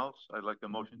nothing else, I'd like a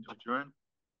motion to adjourn.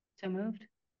 So moved.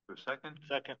 For a second?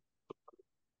 Second.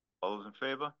 All those in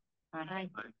favor? Aye.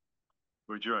 Aye.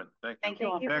 We're adjourned. Thank you. Thank you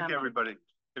all for Thank coming. you, everybody.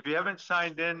 If you haven't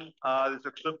signed in, there's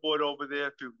a clipboard over there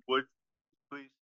if you would.